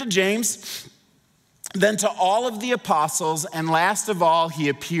appeared to James, then to all of the apostles, and last of all, he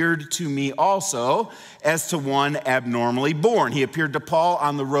appeared to me also as to one abnormally born. He appeared to Paul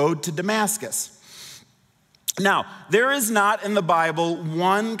on the road to Damascus. Now, there is not in the Bible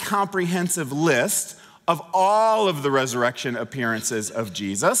one comprehensive list of all of the resurrection appearances of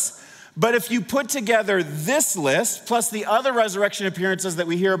Jesus, but if you put together this list, plus the other resurrection appearances that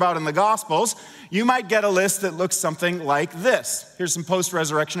we hear about in the Gospels, you might get a list that looks something like this. Here's some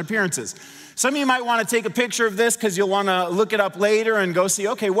post-resurrection appearances. Some of you might want to take a picture of this because you'll want to look it up later and go see,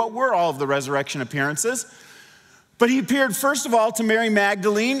 okay, what were all of the resurrection appearances? But he appeared, first of all, to Mary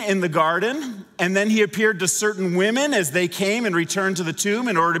Magdalene in the garden, and then he appeared to certain women as they came and returned to the tomb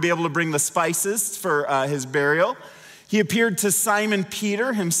in order to be able to bring the spices for his burial. He appeared to Simon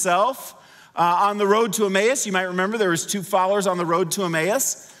Peter himself on the road to Emmaus. You might remember there was 2 followers on the road to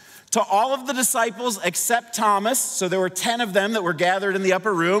Emmaus. To all of the disciples except Thomas, so there were 10 of them that were gathered in the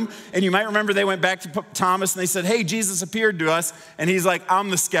upper room, and you might remember they went back to Thomas and they said, hey, Jesus appeared to us, and he's like, I'm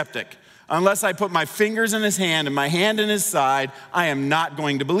the skeptic. Unless I put my fingers in his hand and my hand in his side, I am not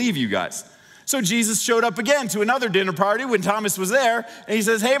going to believe you guys. So Jesus showed up again to another dinner party when Thomas was there, and he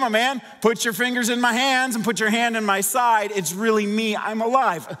says, hey, my man, put your fingers in my hands and put your hand in my side. It's really me. I'm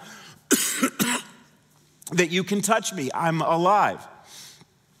alive. That you can touch me. I'm alive.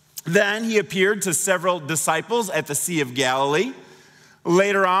 Then he appeared to several disciples at the Sea of Galilee.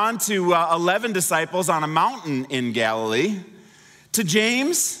 Later on to 11 disciples on a mountain in Galilee. To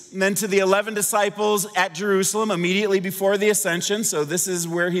James, and then to the 11 disciples at Jerusalem immediately before the ascension. So this is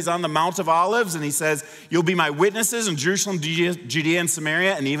where he's on the Mount of Olives, and he says, you'll be my witnesses in Jerusalem, Judea, and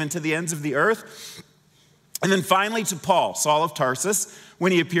Samaria, and even to the ends of the earth. And then finally to Paul, Saul of Tarsus,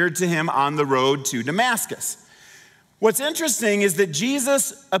 when he appeared to him on the road to Damascus. What's interesting is that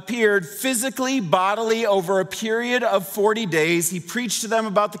Jesus appeared physically, bodily, over a period of 40 days. He preached to them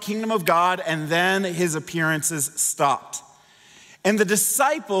about the kingdom of God, and then his appearances stopped. And the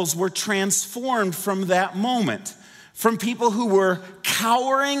disciples were transformed from that moment, from people who were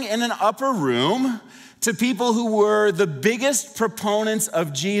cowering in an upper room to people who were the biggest proponents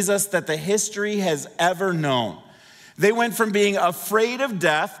of Jesus that the history has ever known. They went from being afraid of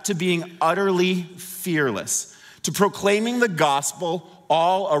death to being utterly fearless, to proclaiming the gospel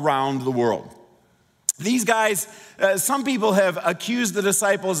all around the world. These guys, some people have accused the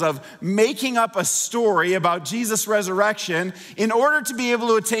disciples of making up a story about Jesus' resurrection in order to be able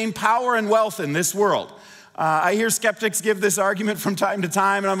to attain power and wealth in this world. I hear skeptics give this argument from time to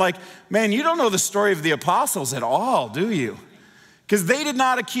time, and I'm like, man, you don't know the story of the apostles at all, do you? Because they did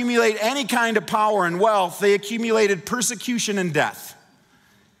not accumulate any kind of power and wealth. They accumulated persecution and death.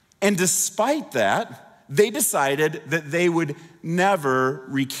 And despite that, they decided that they would never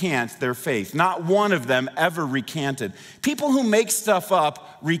recant their faith. Not one of them ever recanted. People who make stuff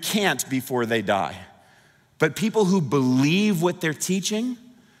up recant before they die. But people who believe what they're teaching,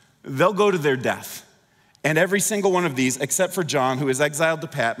 they'll go to their death. And every single one of these, except for John, who is exiled to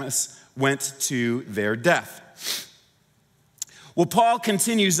Patmos, went to their death. Well, Paul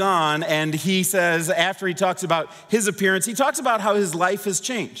continues on, and he says, after he talks about his appearance, he talks about how his life has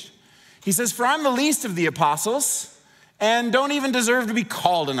changed. He says, for I'm the least of the apostles, and don't even deserve to be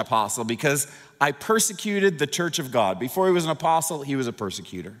called an apostle, because I persecuted the church of God. Before he was an apostle, he was a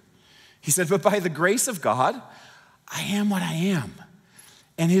persecutor. He said, but by the grace of God, I am what I am.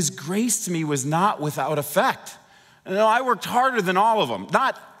 And his grace to me was not without effect. No, I worked harder than all of them.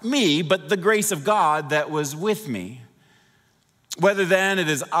 Not me, but the grace of God that was with me. Whether then it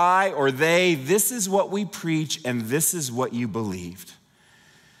is I or they, this is what we preach and this is what you believed.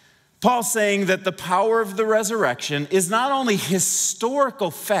 Paul's saying that the power of the resurrection is not only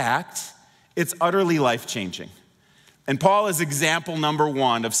historical fact, it's utterly life-changing. And Paul is example number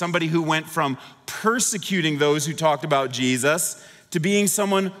one of somebody who went from persecuting those who talked about Jesus to being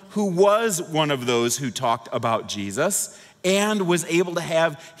someone who was one of those who talked about Jesus and was able to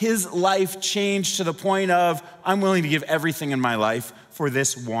have his life changed to the point of, I'm willing to give everything in my life for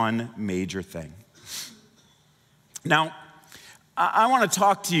this one major thing. Now, I want to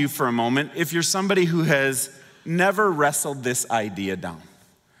talk to you for a moment if you're somebody who has never wrestled this idea down.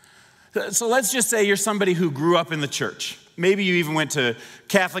 So let's just say you're somebody who grew up in the church. Maybe you even went to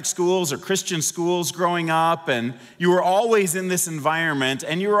Catholic schools or Christian schools growing up, and you were always in this environment,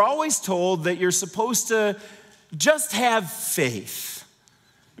 and you were always told that you're supposed to just have faith.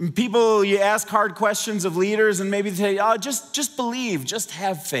 And people, you ask hard questions of leaders, and maybe they say, oh, just believe, just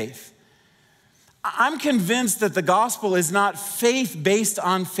have faith. I'm convinced that the gospel is not faith based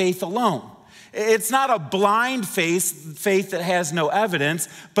on faith alone. It's not a blind faith that has no evidence,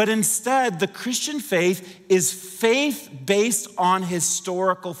 but instead the Christian faith is faith based on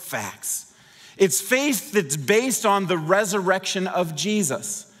historical facts. It's faith that's based on the resurrection of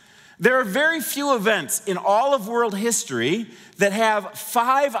Jesus. There are very few events in all of world history that have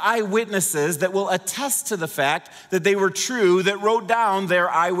 5 eyewitnesses that will attest to the fact that they were true, that wrote down their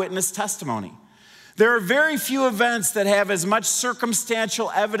eyewitness testimony. There are very few events that have as much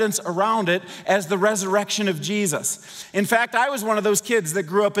circumstantial evidence around it as the resurrection of Jesus. In fact, I was one of those kids that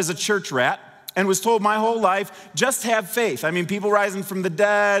grew up as a church rat and was told my whole life, just have faith. I mean, people rising from the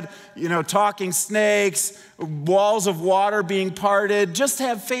dead, talking snakes, walls of water being parted. Just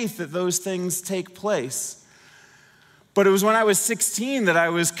have faith that those things take place. But it was when I was 16 that I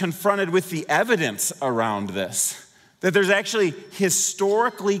was confronted with the evidence around this. That there's actually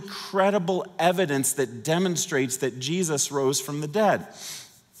historically credible evidence that demonstrates that Jesus rose from the dead.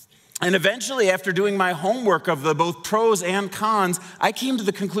 And eventually, after doing my homework of the both pros and cons, I came to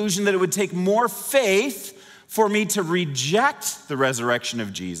the conclusion that it would take more faith for me to reject the resurrection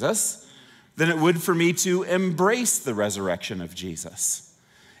of Jesus than it would for me to embrace the resurrection of Jesus.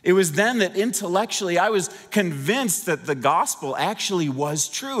 It was then that intellectually I was convinced that the gospel actually was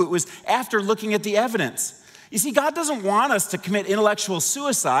true. It was after looking at the evidence. You see, God doesn't want us to commit intellectual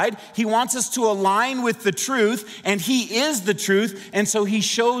suicide. He wants us to align with the truth, and He is the truth, and so He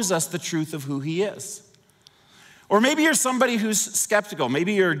shows us the truth of who He is. Or maybe you're somebody who's skeptical.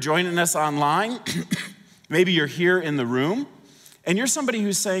 Maybe you're joining us online. Maybe you're here in the room, and you're somebody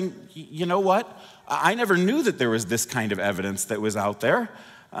who's saying, you know what? I never knew that there was this kind of evidence that was out there.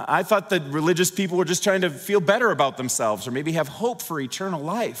 I thought that religious people were just trying to feel better about themselves or maybe have hope for eternal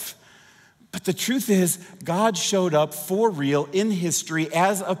life. But the truth is, God showed up for real in history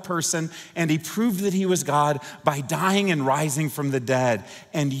as a person, and He proved that He was God by dying and rising from the dead.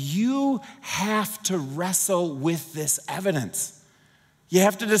 And you have to wrestle with this evidence. You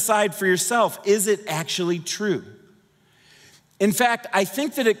have to decide for yourself, is it actually true? In fact, I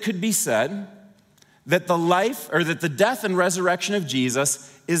think that it could be said that the death and resurrection of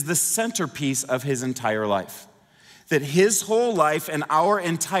Jesus is the centerpiece of His entire life. That His whole life and our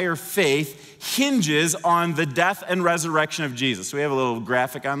entire faith hinges on the death and resurrection of Jesus. So we have a little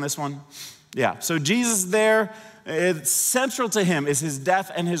graphic on this one. Yeah, so Jesus there, central to Him is His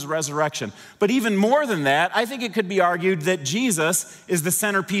death and His resurrection. But even more than that, I think it could be argued that Jesus is the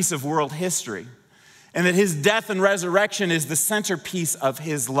centerpiece of world history, and that His death and resurrection is the centerpiece of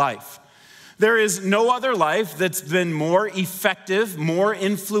His life. There is no other life that's been more effective, more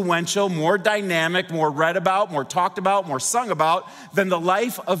influential, more dynamic, more read about, more talked about, more sung about than the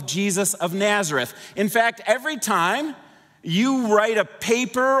life of Jesus of Nazareth. In fact, every time you write a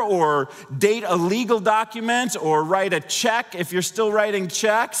paper or date a legal document or write a check, if you're still writing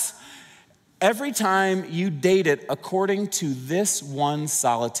checks, every time you date it according to this one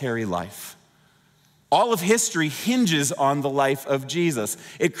solitary life. All of history hinges on the life of Jesus.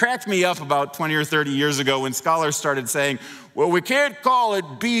 It cracked me up about 20 or 30 years ago when scholars started saying, well, we can't call it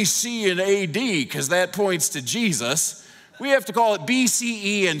BC and AD because that points to Jesus. We have to call it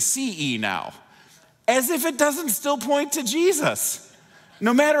BCE and CE now, as if it doesn't still point to Jesus.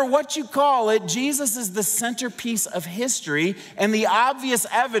 No matter what you call it, Jesus is the centerpiece of history, and the obvious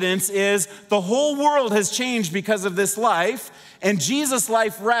evidence is the whole world has changed because of this life, And Jesus'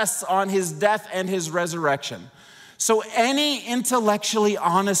 life rests on his death and his resurrection. So any intellectually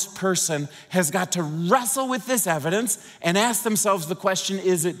honest person has got to wrestle with this evidence and ask themselves the question,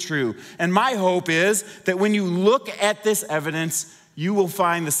 is it true? And my hope is that when you look at this evidence, you will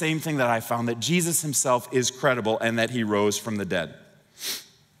find the same thing that I found, that Jesus himself is credible and that he rose from the dead.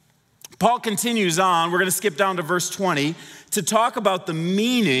 Paul continues on. We're going to skip down to verse 20 to talk about the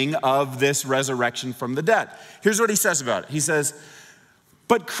meaning of this resurrection from the dead. Here's what he says about it. He says,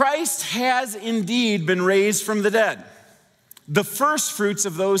 "But Christ has indeed been raised from the dead, the first fruits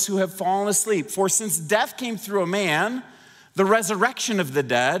of those who have fallen asleep. For since death came through a man, the resurrection of the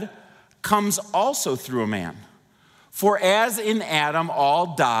dead comes also through a man. For as in Adam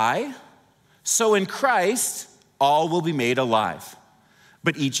all die, so in Christ all will be made alive.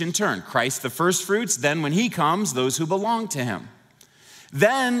 But each in turn, Christ the first fruits, then when he comes, those who belong to him.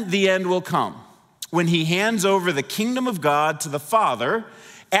 Then the end will come, when he hands over the kingdom of God to the Father,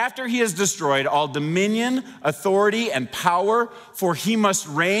 after he has destroyed all dominion, authority, and power, for he must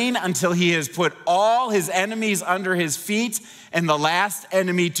reign until he has put all his enemies under his feet, and the last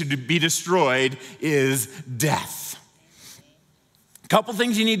enemy to be destroyed is death." A couple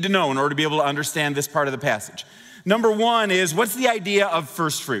things you need to know in order to be able to understand this part of the passage. Number one is, what's the idea of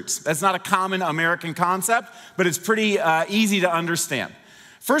first fruits? That's not a common American concept, but it's pretty easy to understand.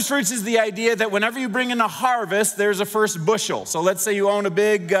 First fruits is the idea that whenever you bring in a harvest, there's a first bushel. So let's say you own a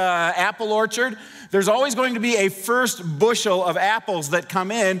big apple orchard. There's always going to be a first bushel of apples that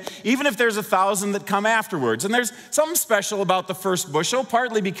come in, even if there's 1,000 that come afterwards. And there's something special about the first bushel,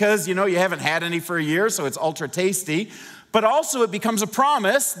 partly because, you haven't had any for a year, so it's ultra tasty. But also it becomes a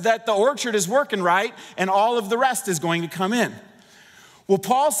promise that the orchard is working right and all of the rest is going to come in. Well,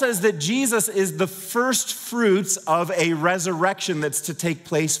 Paul says that Jesus is the first fruits of a resurrection that's to take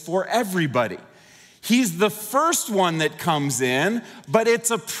place for everybody. He's the first one that comes in, but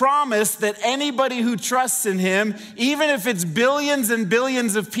it's a promise that anybody who trusts in him, even if it's billions and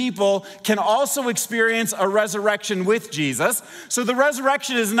billions of people, can also experience a resurrection with Jesus. So the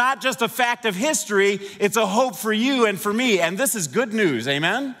resurrection is not just a fact of history, it's a hope for you and for me. And this is good news,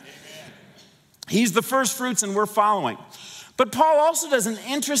 amen? He's the first fruits and we're following. But Paul also does an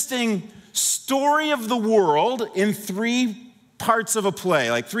interesting story of the world in 3 parts of a play,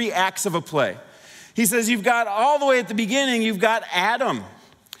 like 3 acts of a play. He says you've got all the way at the beginning, you've got Adam.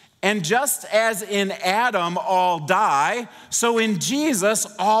 And just as in Adam all die, so in Jesus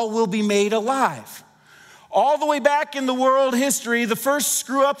all will be made alive. All the way back in the world history, the first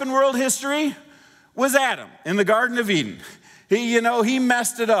screw up in world history was Adam in the Garden of Eden. He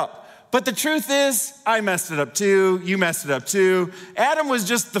messed it up. But the truth is, I messed it up too, you messed it up too. Adam was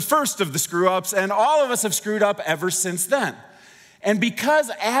just the first of the screw ups, and all of us have screwed up ever since then. And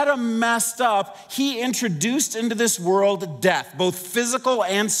because Adam messed up, he introduced into this world death, both physical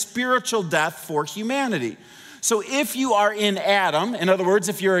and spiritual death for humanity. So if you are in Adam, in other words,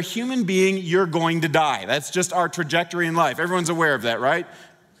 if you're a human being, you're going to die. That's just our trajectory in life. Everyone's aware of that, right?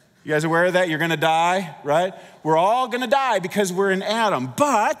 You guys aware of that? You're going to die, right? We're all going to die because we're in Adam.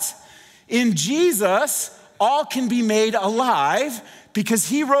 But in Jesus, all can be made alive because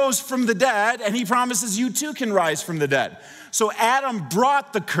he rose from the dead, and he promises you too can rise from the dead. So Adam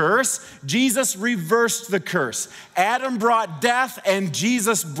brought the curse, Jesus reversed the curse. Adam brought death, and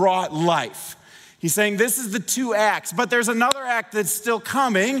Jesus brought life. He's saying this is the 2 acts, but there's another act that's still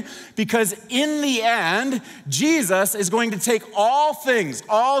coming, because in the end, Jesus is going to take all things,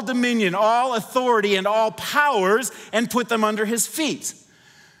 all dominion, all authority, and all powers, and put them under his feet.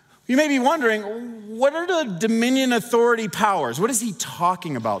 You may be wondering, what are the dominion, authority, powers? What is he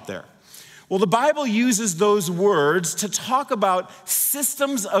talking about there? Well, the Bible uses those words to talk about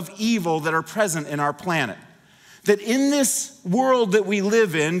systems of evil that are present in our planet. That in this world that we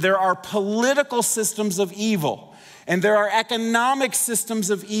live in, there are political systems of evil, and there are economic systems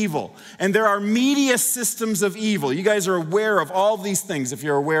of evil, and there are media systems of evil. You guys are aware of all of these things if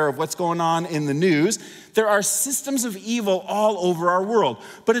you're aware of what's going on in the news. There are systems of evil all over our world.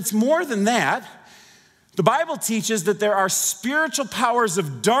 But it's more than that. The Bible teaches that there are spiritual powers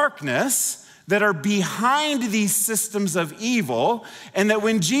of darkness that are behind these systems of evil, and that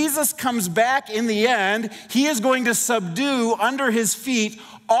when Jesus comes back in the end, he is going to subdue under his feet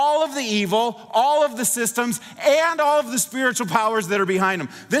all of the evil, all of the systems, and all of the spiritual powers that are behind him.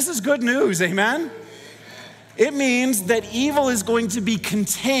 This is good news, amen? It means that evil is going to be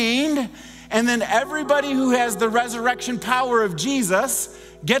contained, and then everybody who has the resurrection power of Jesus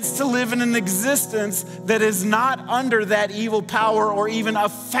gets to live in an existence that is not under that evil power or even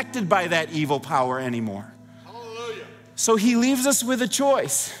affected by that evil power anymore. Hallelujah. So he leaves us with a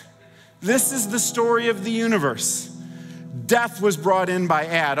choice. This is the story of the universe. Death was brought in by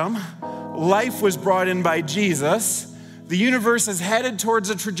Adam. Life was brought in by Jesus. The universe is headed towards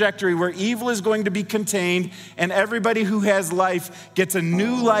a trajectory where evil is going to be contained, and everybody who has life gets a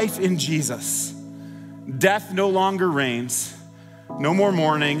new life in Jesus. Death no longer reigns. No more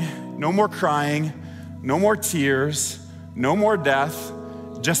mourning, no more crying, no more tears, no more death,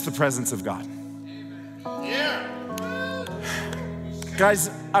 just the presence of God. Yeah. Guys,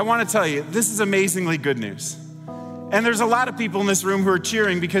 I want to tell you, this is amazingly good news. And there's a lot of people in this room who are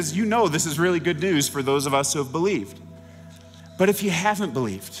cheering because you know this is really good news for those of us who have believed. But if you haven't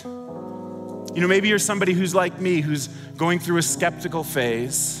believed, maybe you're somebody who's like me, who's going through a skeptical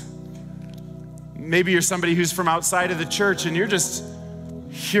phase. Maybe you're somebody who's from outside of the church and you're just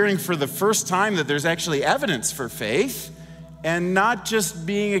hearing for the first time that there's actually evidence for faith and not just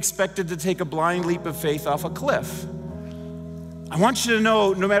being expected to take a blind leap of faith off a cliff. I want you to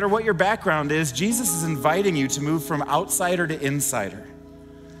know, no matter what your background is, Jesus is inviting you to move from outsider to insider.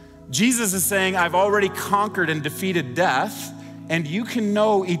 Jesus is saying, I've already conquered and defeated death, and you can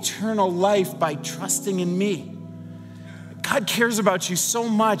know eternal life by trusting in me. God cares about you so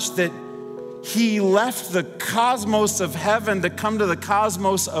much that he left the cosmos of heaven to come to the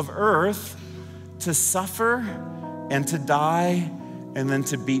cosmos of earth to suffer and to die and then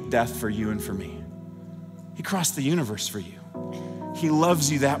to beat death for you and for me. He crossed the universe for you. He loves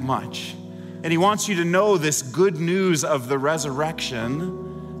you that much. And he wants you to know this good news of the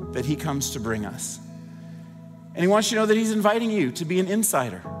resurrection that he comes to bring us. And he wants you to know that he's inviting you to be an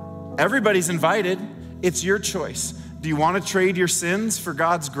insider. Everybody's invited. It's your choice. Do you want to trade your sins for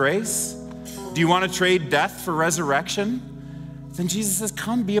God's grace? Do you want to trade death for resurrection? Then Jesus says,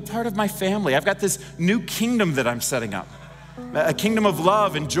 come be a part of my family. I've got this new kingdom that I'm setting up. A kingdom of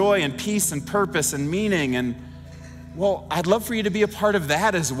love and joy and peace and purpose and meaning. And well, I'd love for you to be a part of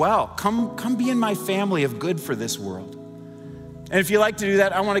that as well. Come be in my family of good for this world. And if you like to do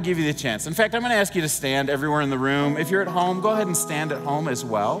that, I want to give you the chance. In fact, I'm going to ask you to stand everywhere in the room. If you're at home, go ahead and stand at home as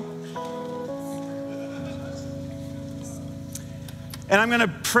well. And I'm going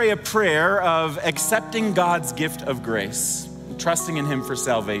to pray a prayer of accepting God's gift of grace, trusting in him for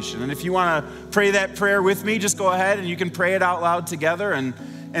salvation. And if you want to pray that prayer with me, just go ahead and you can pray it out loud together and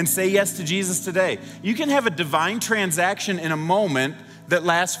say yes to Jesus today. You can have a divine transaction in a moment that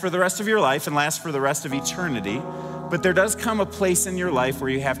lasts for the rest of your life and lasts for the rest of eternity. But there does come a place in your life where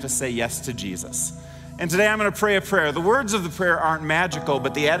you have to say yes to Jesus. And today I'm going to pray a prayer. The words of the prayer aren't magical,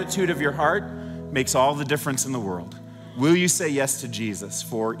 but the attitude of your heart makes all the difference in the world. Will you say yes to Jesus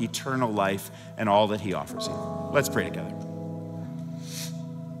for eternal life and all that he offers you? Let's pray together.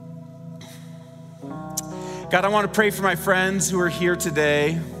 God, I want to pray for my friends who are here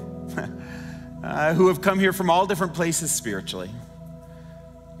today, who have come here from all different places spiritually.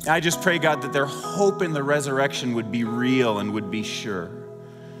 I just pray, God, that their hope in the resurrection would be real and would be sure.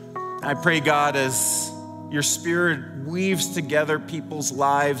 I pray, God, as your Spirit weaves together people's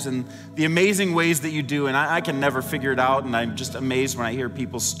lives and the amazing ways that you do, and I can never figure it out, and I'm just amazed when I hear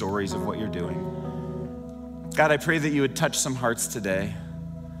people's stories of what you're doing. God, I pray that you would touch some hearts today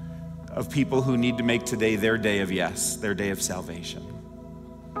of people who need to make today their day of yes, their day of salvation.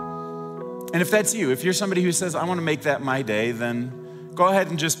 And if that's you, if you're somebody who says, I want to make that my day, then go ahead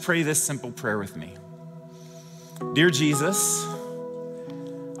and just pray this simple prayer with me. Dear Jesus,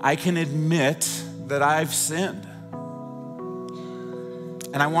 I can admit that I've sinned.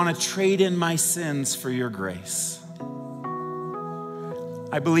 And I want to trade in my sins for your grace.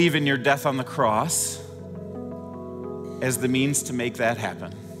 I believe in your death on the cross as the means to make that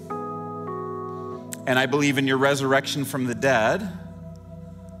happen. And I believe in your resurrection from the dead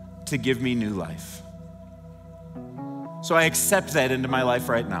to give me new life. So I accept that into my life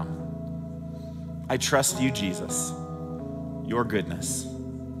right now. I trust you, Jesus, your goodness,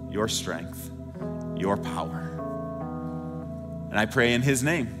 your strength, your power. And I pray in his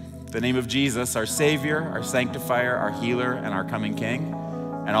name, the name of Jesus, our Savior, our Sanctifier, our Healer, and our coming King.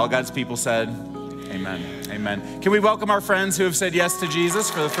 And all God's people said, amen, amen. Can we welcome our friends who have said yes to Jesus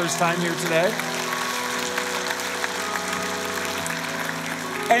for the first time here today?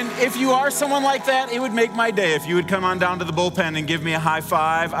 And if you are someone like that, it would make my day if you would come on down to the bullpen and give me a high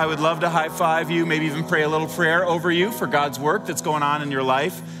five. I would love to high five you, maybe even pray a little prayer over you for God's work that's going on in your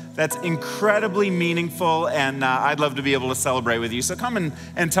life. That's incredibly meaningful, and I'd love to be able to celebrate with you. So come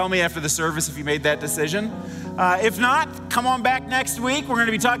and tell me after the service if you made that decision. If not, come on back next week. We're going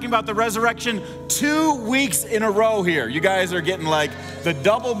to be talking about the resurrection 2 weeks in a row here. You guys are getting like the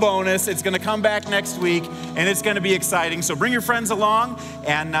double bonus. It's going to come back next week, and it's going to be exciting. So bring your friends along,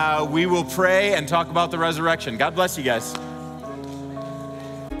 and we will pray and talk about the resurrection. God bless you guys.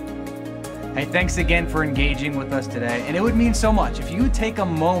 Hey, thanks again for engaging with us today. And it would mean so much if you would take a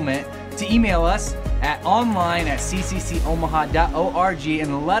moment to email us at online@cccomaha.org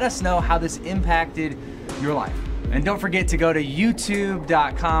and let us know how this impacted your life. And don't forget to go to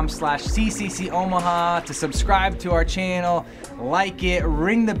youtube.com/cccomaha to subscribe to our channel, like it,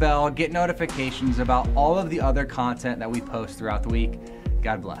 ring the bell, get notifications about all of the other content that we post throughout the week.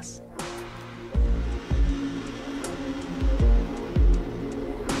 God bless.